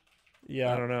 So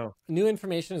yeah, I don't know. New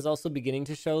information is also beginning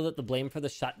to show that the blame for the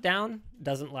shutdown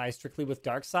doesn't lie strictly with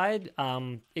DarkSide.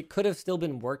 It could have still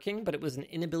been working, but it was an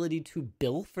inability to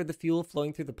bill for the fuel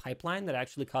flowing through the pipeline that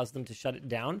actually caused them to shut it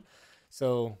down.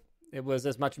 So it was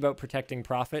as much about protecting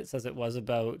profits as it was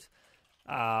about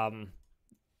not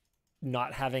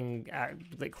having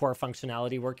like core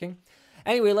functionality working.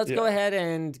 Anyway, let's go ahead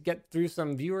and get through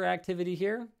some viewer activity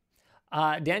here.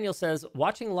 Daniel says,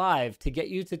 watching live to get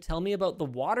you to tell me about the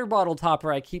water bottle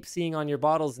topper I keep seeing on your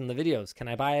bottles in the videos. Can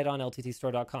I buy it on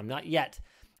lttstore.com? Not yet.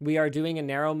 We are doing a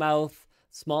narrow mouth,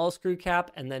 small screw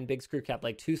cap, and then big screw cap,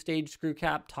 like 2-stage screw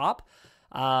cap top.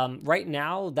 Right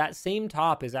now, that same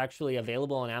top is actually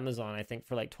available on Amazon, I think,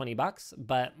 for like $20,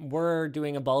 but we're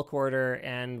doing a bulk order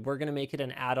and we're going to make it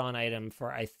an add-on item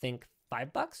for, I think,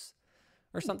 $5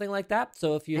 or something like that.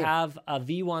 So if you have a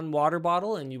V1 water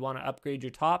bottle and you want to upgrade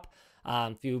your top,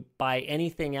 if you buy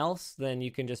anything else, then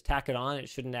you can just tack it on. It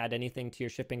shouldn't add anything to your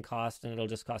shipping cost, and it'll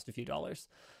just cost a few dollars.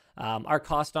 Our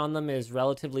cost on them is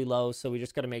relatively low, so we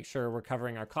just got to make sure we're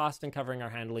covering our cost and covering our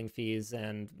handling fees,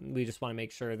 and we just want to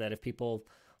make sure that if people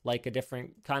like a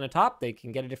different kind of top, they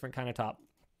can get a different kind of top.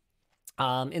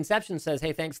 Inception says,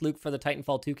 hey, thanks, Luke, for the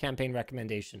Titanfall 2 campaign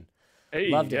recommendation. Hey,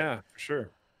 loved it. Yeah, for sure.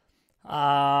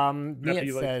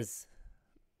 Miet says,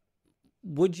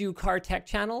 would you car tech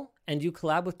channel and you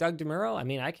collab with Doug DeMuro? I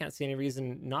mean, I can't see any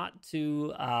reason not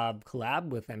to collab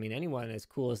with, anyone as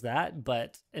cool as that.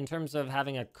 But in terms of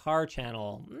having a car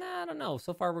channel, I don't know.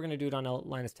 So far, we're going to do it on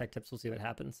Linus Tech Tips. We'll see what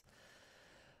happens.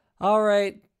 All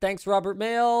right. Thanks, Robert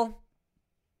Mail.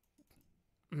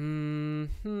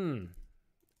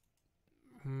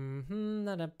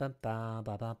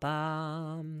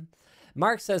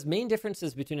 Mark says, main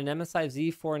differences between an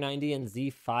MSI Z490 and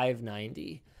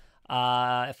Z590.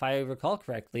 If I recall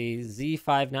correctly,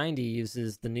 Z590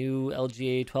 uses the new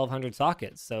LGA 1200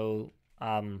 sockets. So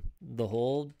the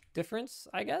whole difference,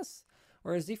 I guess?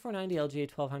 Or is Z490 LGA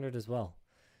 1200 as well?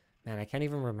 Man, I can't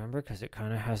even remember because it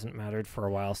kind of hasn't mattered for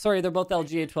a while. Sorry, they're both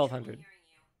LGA 1200.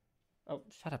 Oh,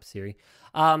 shut up, Siri.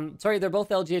 Sorry, they're both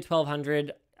LGA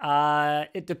 1200.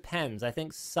 It depends. I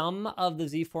think some of the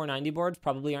Z490 boards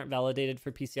probably aren't validated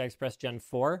for PCI Express Gen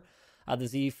 4. The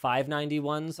Z590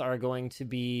 ones are going to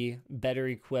be better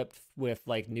equipped with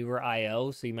like newer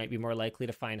I/O, so you might be more likely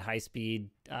to find high-speed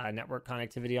network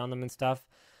connectivity on them and stuff.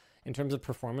 In terms of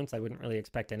performance, I wouldn't really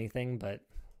expect anything, but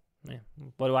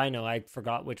what do I know? I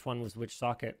forgot which one was which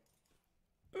socket.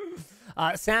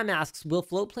 Sam asks, will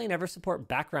Floatplane ever support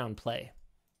background play?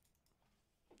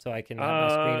 So I can have my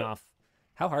screen off.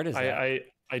 How hard is that?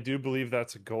 I do believe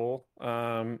that's a goal.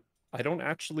 I don't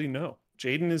actually know.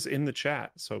 Jaden is in the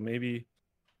chat, so maybe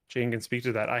Jaden can speak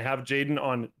to that. I have Jaden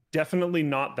on definitely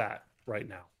not that right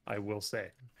now, I will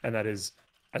say. And that is,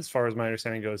 as far as my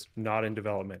understanding goes, not in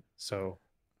development. So,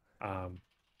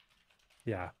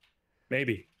 yeah,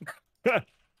 maybe.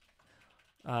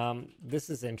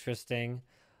 This is interesting.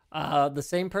 The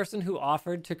same person who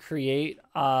offered to create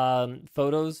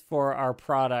photos for our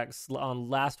products on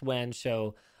last WAN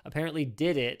show apparently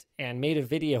did it and made a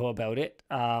video about it.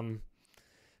 All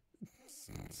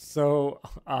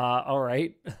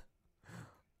right.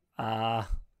 I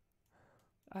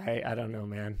don't know,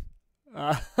 man.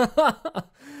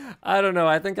 I don't know.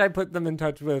 I think I put them in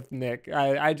touch with Nick.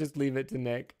 I just leave it to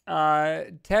Nick.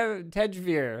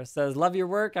 Tejvir says, love your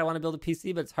work. I want to build a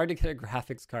PC, but it's hard to get a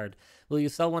graphics card. Will you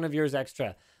sell one of yours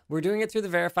extra? We're doing it through the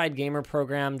Verified Gamer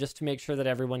program just to make sure that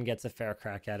everyone gets a fair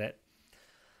crack at it.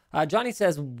 Johnny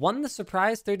says, won the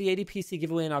surprise 3080 PC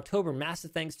giveaway in October.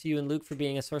 Massive thanks to you and Luke for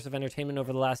being a source of entertainment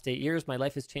over the last 8 years. My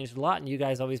life has changed a lot, and you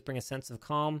guys always bring a sense of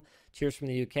calm. Cheers from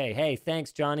the UK. Hey,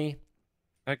 thanks, Johnny.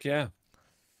 Heck yeah.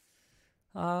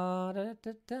 The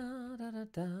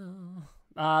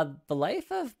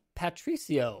Life of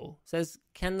Patricio says,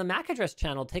 can the Mac Address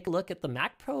channel take a look at the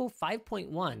Mac Pro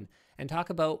 5.1 and talk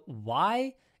about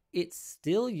why it's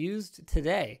still used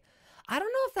today? I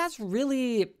don't know if that's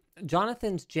really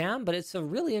Jonathan's jam, but it's a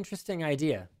really interesting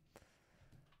idea.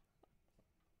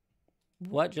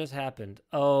 What just happened?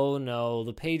 Oh no,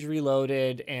 the page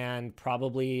reloaded and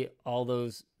probably all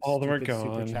of them are gone.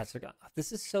 Super chats are gone.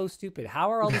 This is so stupid.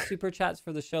 How are all the super chats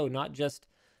for the show not just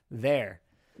there?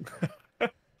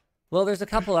 Well, there's a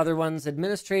couple other ones.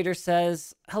 Administrator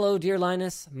says, hello, dear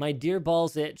Linus. My dear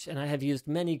balls itch, and I have used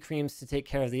many creams to take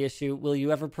care of the issue. Will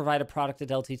you ever provide a product at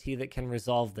LTT that can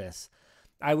resolve this?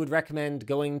 I would recommend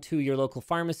going to your local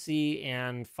pharmacy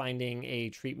and finding a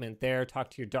treatment there. Talk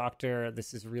to your doctor.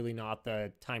 This is really not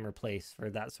the time or place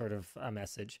for that sort of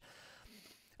message.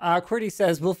 QWERTY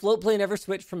says, will Floatplane ever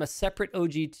switch from a separate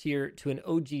OG tier to an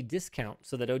OG discount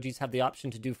so that OGs have the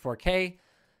option to do 4K?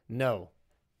 No.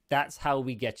 That's how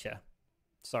we get you.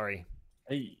 Sorry.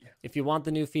 Hey. If you want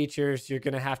the new features, you're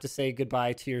going to have to say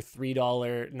goodbye to your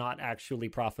 $3 not actually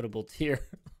profitable tier.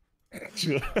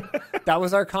 That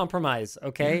was our compromise,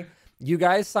 okay? You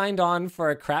guys signed on for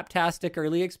a craptastic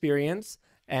early experience,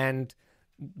 and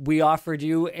we offered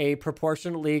you a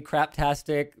proportionately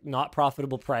craptastic, not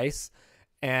profitable price,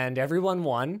 and everyone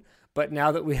won. But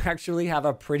now that we actually have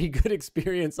a pretty good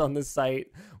experience on the site,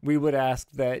 we would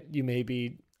ask that you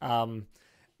maybe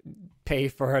pay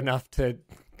for enough to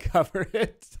cover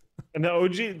it. And the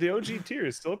OG tier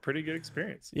is still a pretty good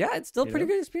experience. Yeah, it's still pretty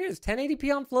good experience.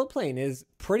 1080p on Floatplane is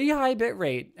pretty high bit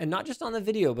rate, and not just on the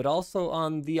video, but also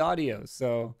on the audio.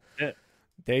 So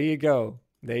There you go.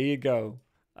 There you go.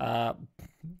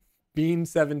 Bean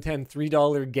 710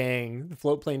 $3 gang. The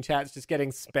Floatplane chat's just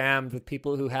getting spammed with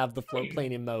people who have the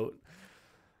Floatplane emote.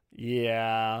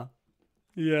 Yeah,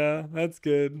 that's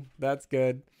good. That's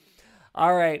good.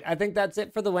 All right, I think that's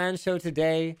it for the WAN show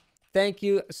today. Thank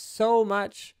you so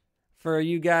much for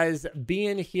you guys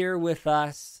being here with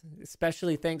us.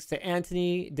 Especially thanks to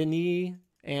Anthony, Denis,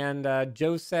 and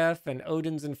Joseph, and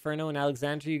Odin's Inferno, and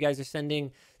Alexandra. You guys are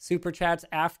sending super chats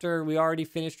after we already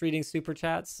finished reading super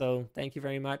chats. So thank you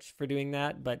very much for doing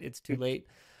that, but it's too late.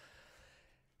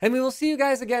 And we will see you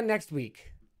guys again next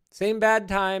week. Same bad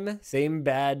time, same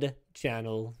bad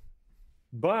channel.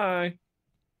 Bye.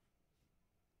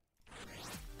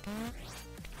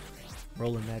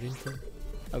 Rolling that intro,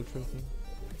 outro thing.